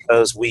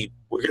because we're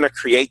going to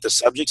create the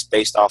subjects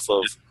based off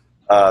of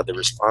the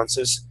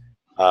responses.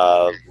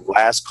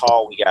 Last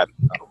call, we got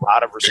a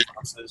lot of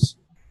responses.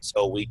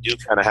 So we do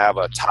kind of have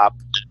a top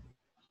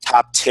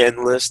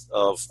 10 list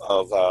of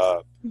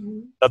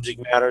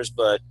subject matters,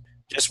 but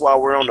just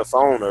while we're on the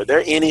phone, are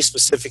there any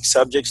specific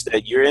subjects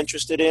that you're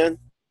interested in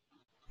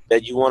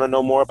that you want to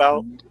know more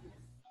about?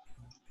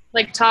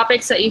 Like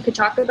topics that you could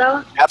talk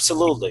about?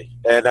 Absolutely.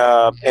 And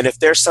if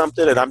there's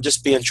something, and I'm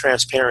just being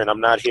transparent, I'm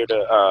not here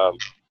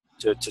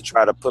to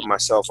try to put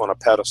myself on a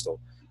pedestal.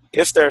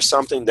 If there's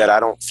something that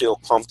I don't feel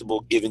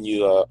comfortable giving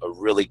you a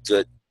really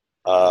good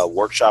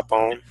workshop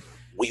on,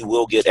 we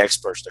will get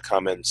experts to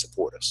come and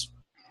support us.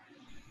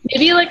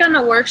 Maybe like on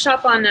a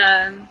workshop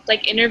on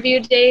like interview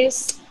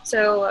days.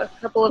 So a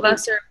couple of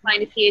us are applying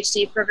to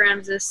PhD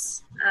programs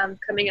this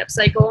coming up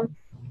cycle.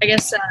 I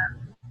guess how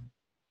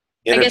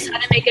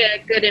to make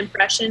a good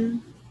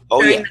impression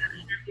during that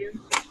interview.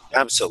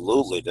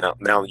 Absolutely.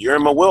 Now you're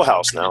in my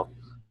wheelhouse now.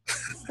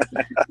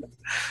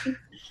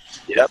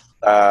 Yep.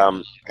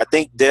 I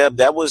think Deb,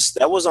 that was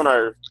on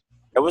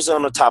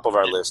the top of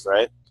our list,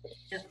 right?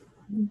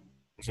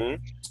 Hmm.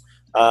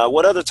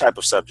 What other type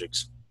of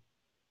subjects?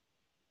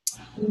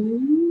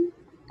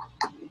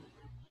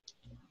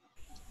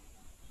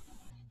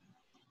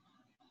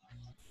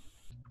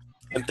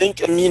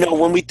 And you know,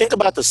 when we think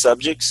about the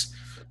subjects,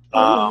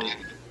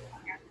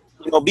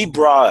 you know, be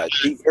broad,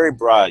 be very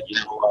broad.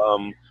 You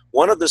know,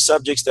 one of the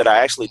subjects that I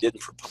actually didn't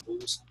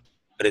propose,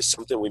 but it's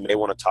something we may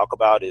want to talk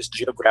about, is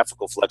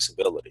geographical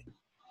flexibility.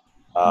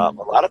 A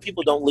lot of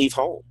people don't leave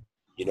home.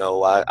 You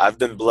know, I've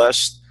been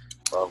blessed.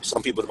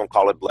 Some people don't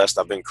call it blessed.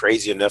 I've been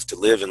crazy enough to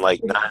live in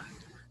like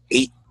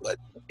eight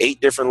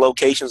different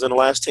locations in the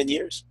last 10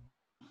 years.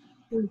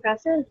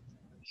 Impressive.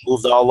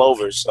 Moved all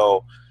over.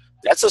 So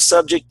that's a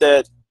subject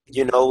that,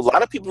 you know, a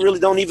lot of people really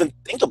don't even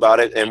think about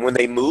it. And when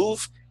they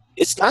move,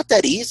 it's not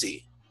that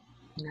easy.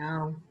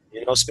 No.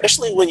 You know,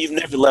 especially when you've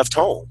never left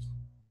home.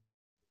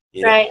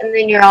 You know? Right, and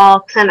then you're all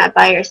kind of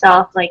by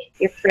yourself, like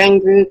your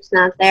friend group's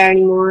not there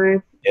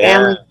anymore.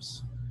 Family.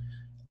 Yes.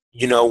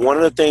 You know, one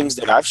of the things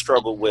that I've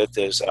struggled with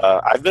is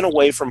I've been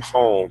away from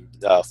home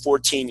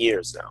 14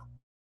 years now.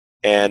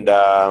 And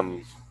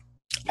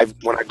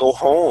when I go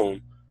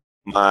home,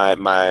 my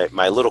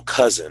little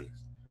cousin,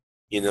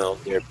 you know,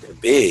 they're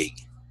big,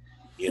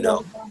 you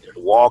know,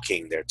 they're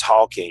walking, they're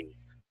talking,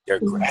 they're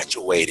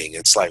graduating.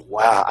 It's like,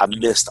 wow, I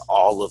missed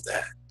all of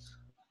that,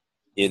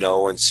 you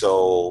know. And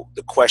so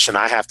the question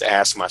I have to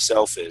ask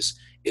myself is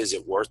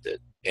it worth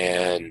it?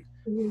 And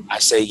I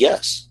say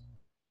yes,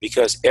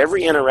 because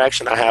every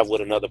interaction I have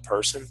with another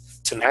person,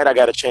 tonight I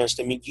got a chance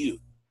to meet you.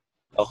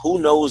 Who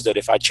knows that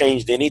if I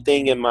changed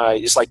anything in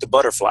it's like the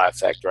butterfly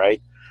effect,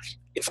 right?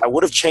 If I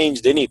would have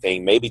changed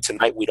anything, maybe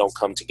tonight we don't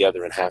come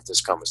together and have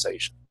this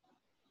conversation,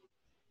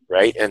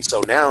 right? And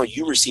so now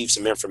you receive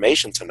some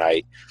information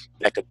tonight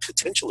that could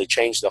potentially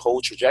change the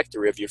whole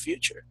trajectory of your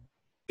future,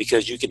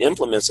 because you can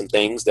implement some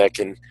things that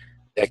can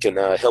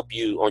help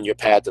you on your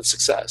path of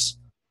success.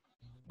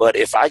 But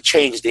if I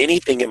changed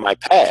anything in my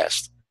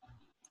past,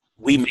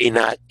 we may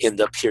not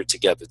end up here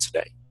together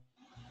today.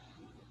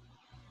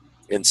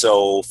 And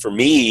so for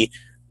me,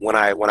 when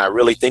I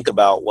really think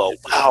about, well,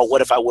 wow,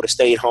 what if I would have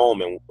stayed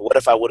home, and what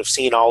if I would have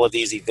seen all of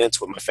these events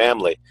with my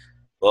family?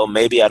 Well,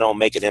 maybe I don't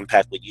make an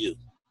impact with you.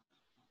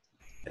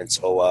 And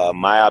so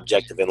my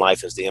objective in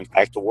life is to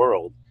impact the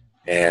world.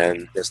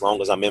 And as long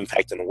as I'm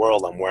impacting the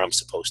world, I'm where I'm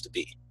supposed to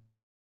be.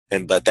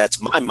 But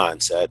that's my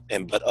mindset.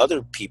 But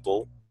other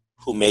people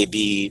who may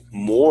be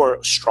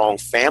more strong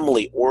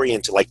family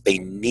oriented, like they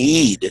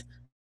need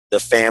the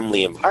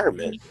family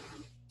environment,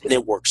 then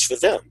it works for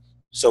them.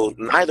 So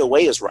neither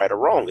way is right or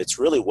wrong. It's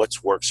really what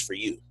works for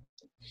you.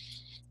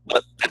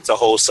 But that's a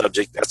whole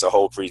subject. That's a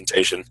whole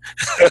presentation.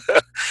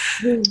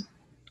 But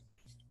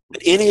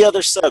any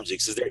other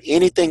subjects? Is there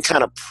anything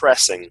kind of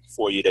pressing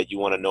for you that you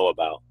want to know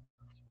about?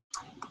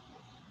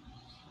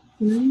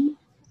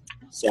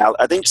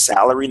 I think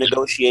salary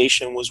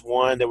negotiation was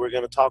one that we're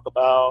going to talk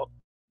about.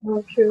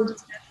 Oh, true.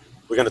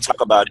 We're going to talk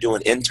about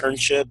doing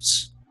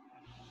internships.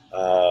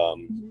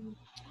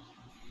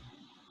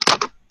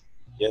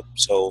 Yep.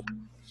 So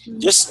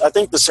I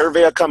think the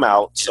survey will come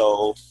out.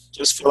 So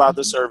just fill out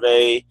the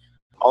survey.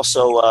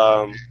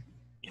 Also,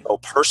 you know,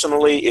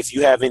 personally, if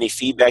you have any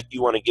feedback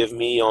you want to give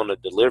me on the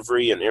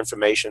delivery and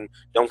information,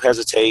 don't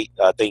hesitate.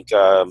 I think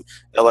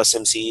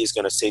LSMCE is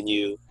going to send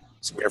you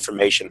some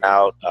information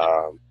out.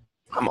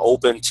 I'm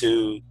open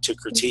to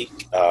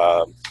critique,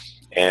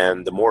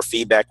 and the more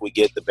feedback we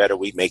get, the better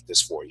we make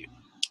this for you.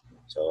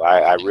 So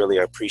I really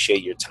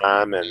appreciate your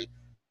time. And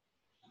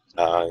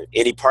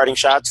any parting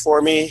shots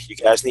for me? You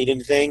guys need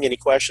anything? Any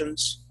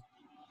questions?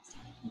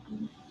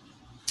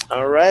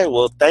 All right.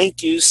 Well,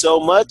 thank you so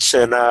much,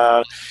 and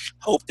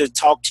hope to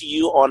talk to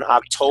you on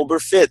October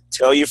 5th.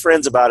 Tell your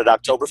friends about it,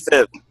 October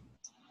 5th.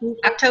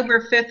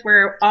 October 5th,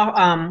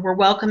 we're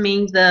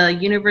welcoming the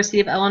University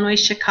of Illinois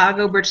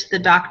Chicago Bridge to the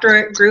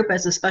Doctorate group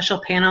as a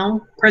special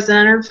panel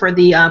presenter for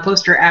the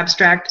poster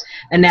abstract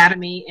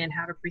Anatomy and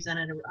How to Present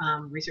at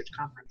a Research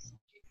Conference.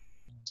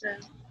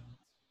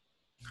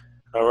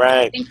 All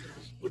right.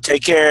 Well,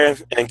 take care,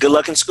 and good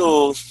luck in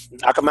school.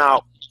 Knock them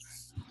out.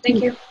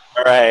 Thank you.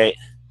 All right.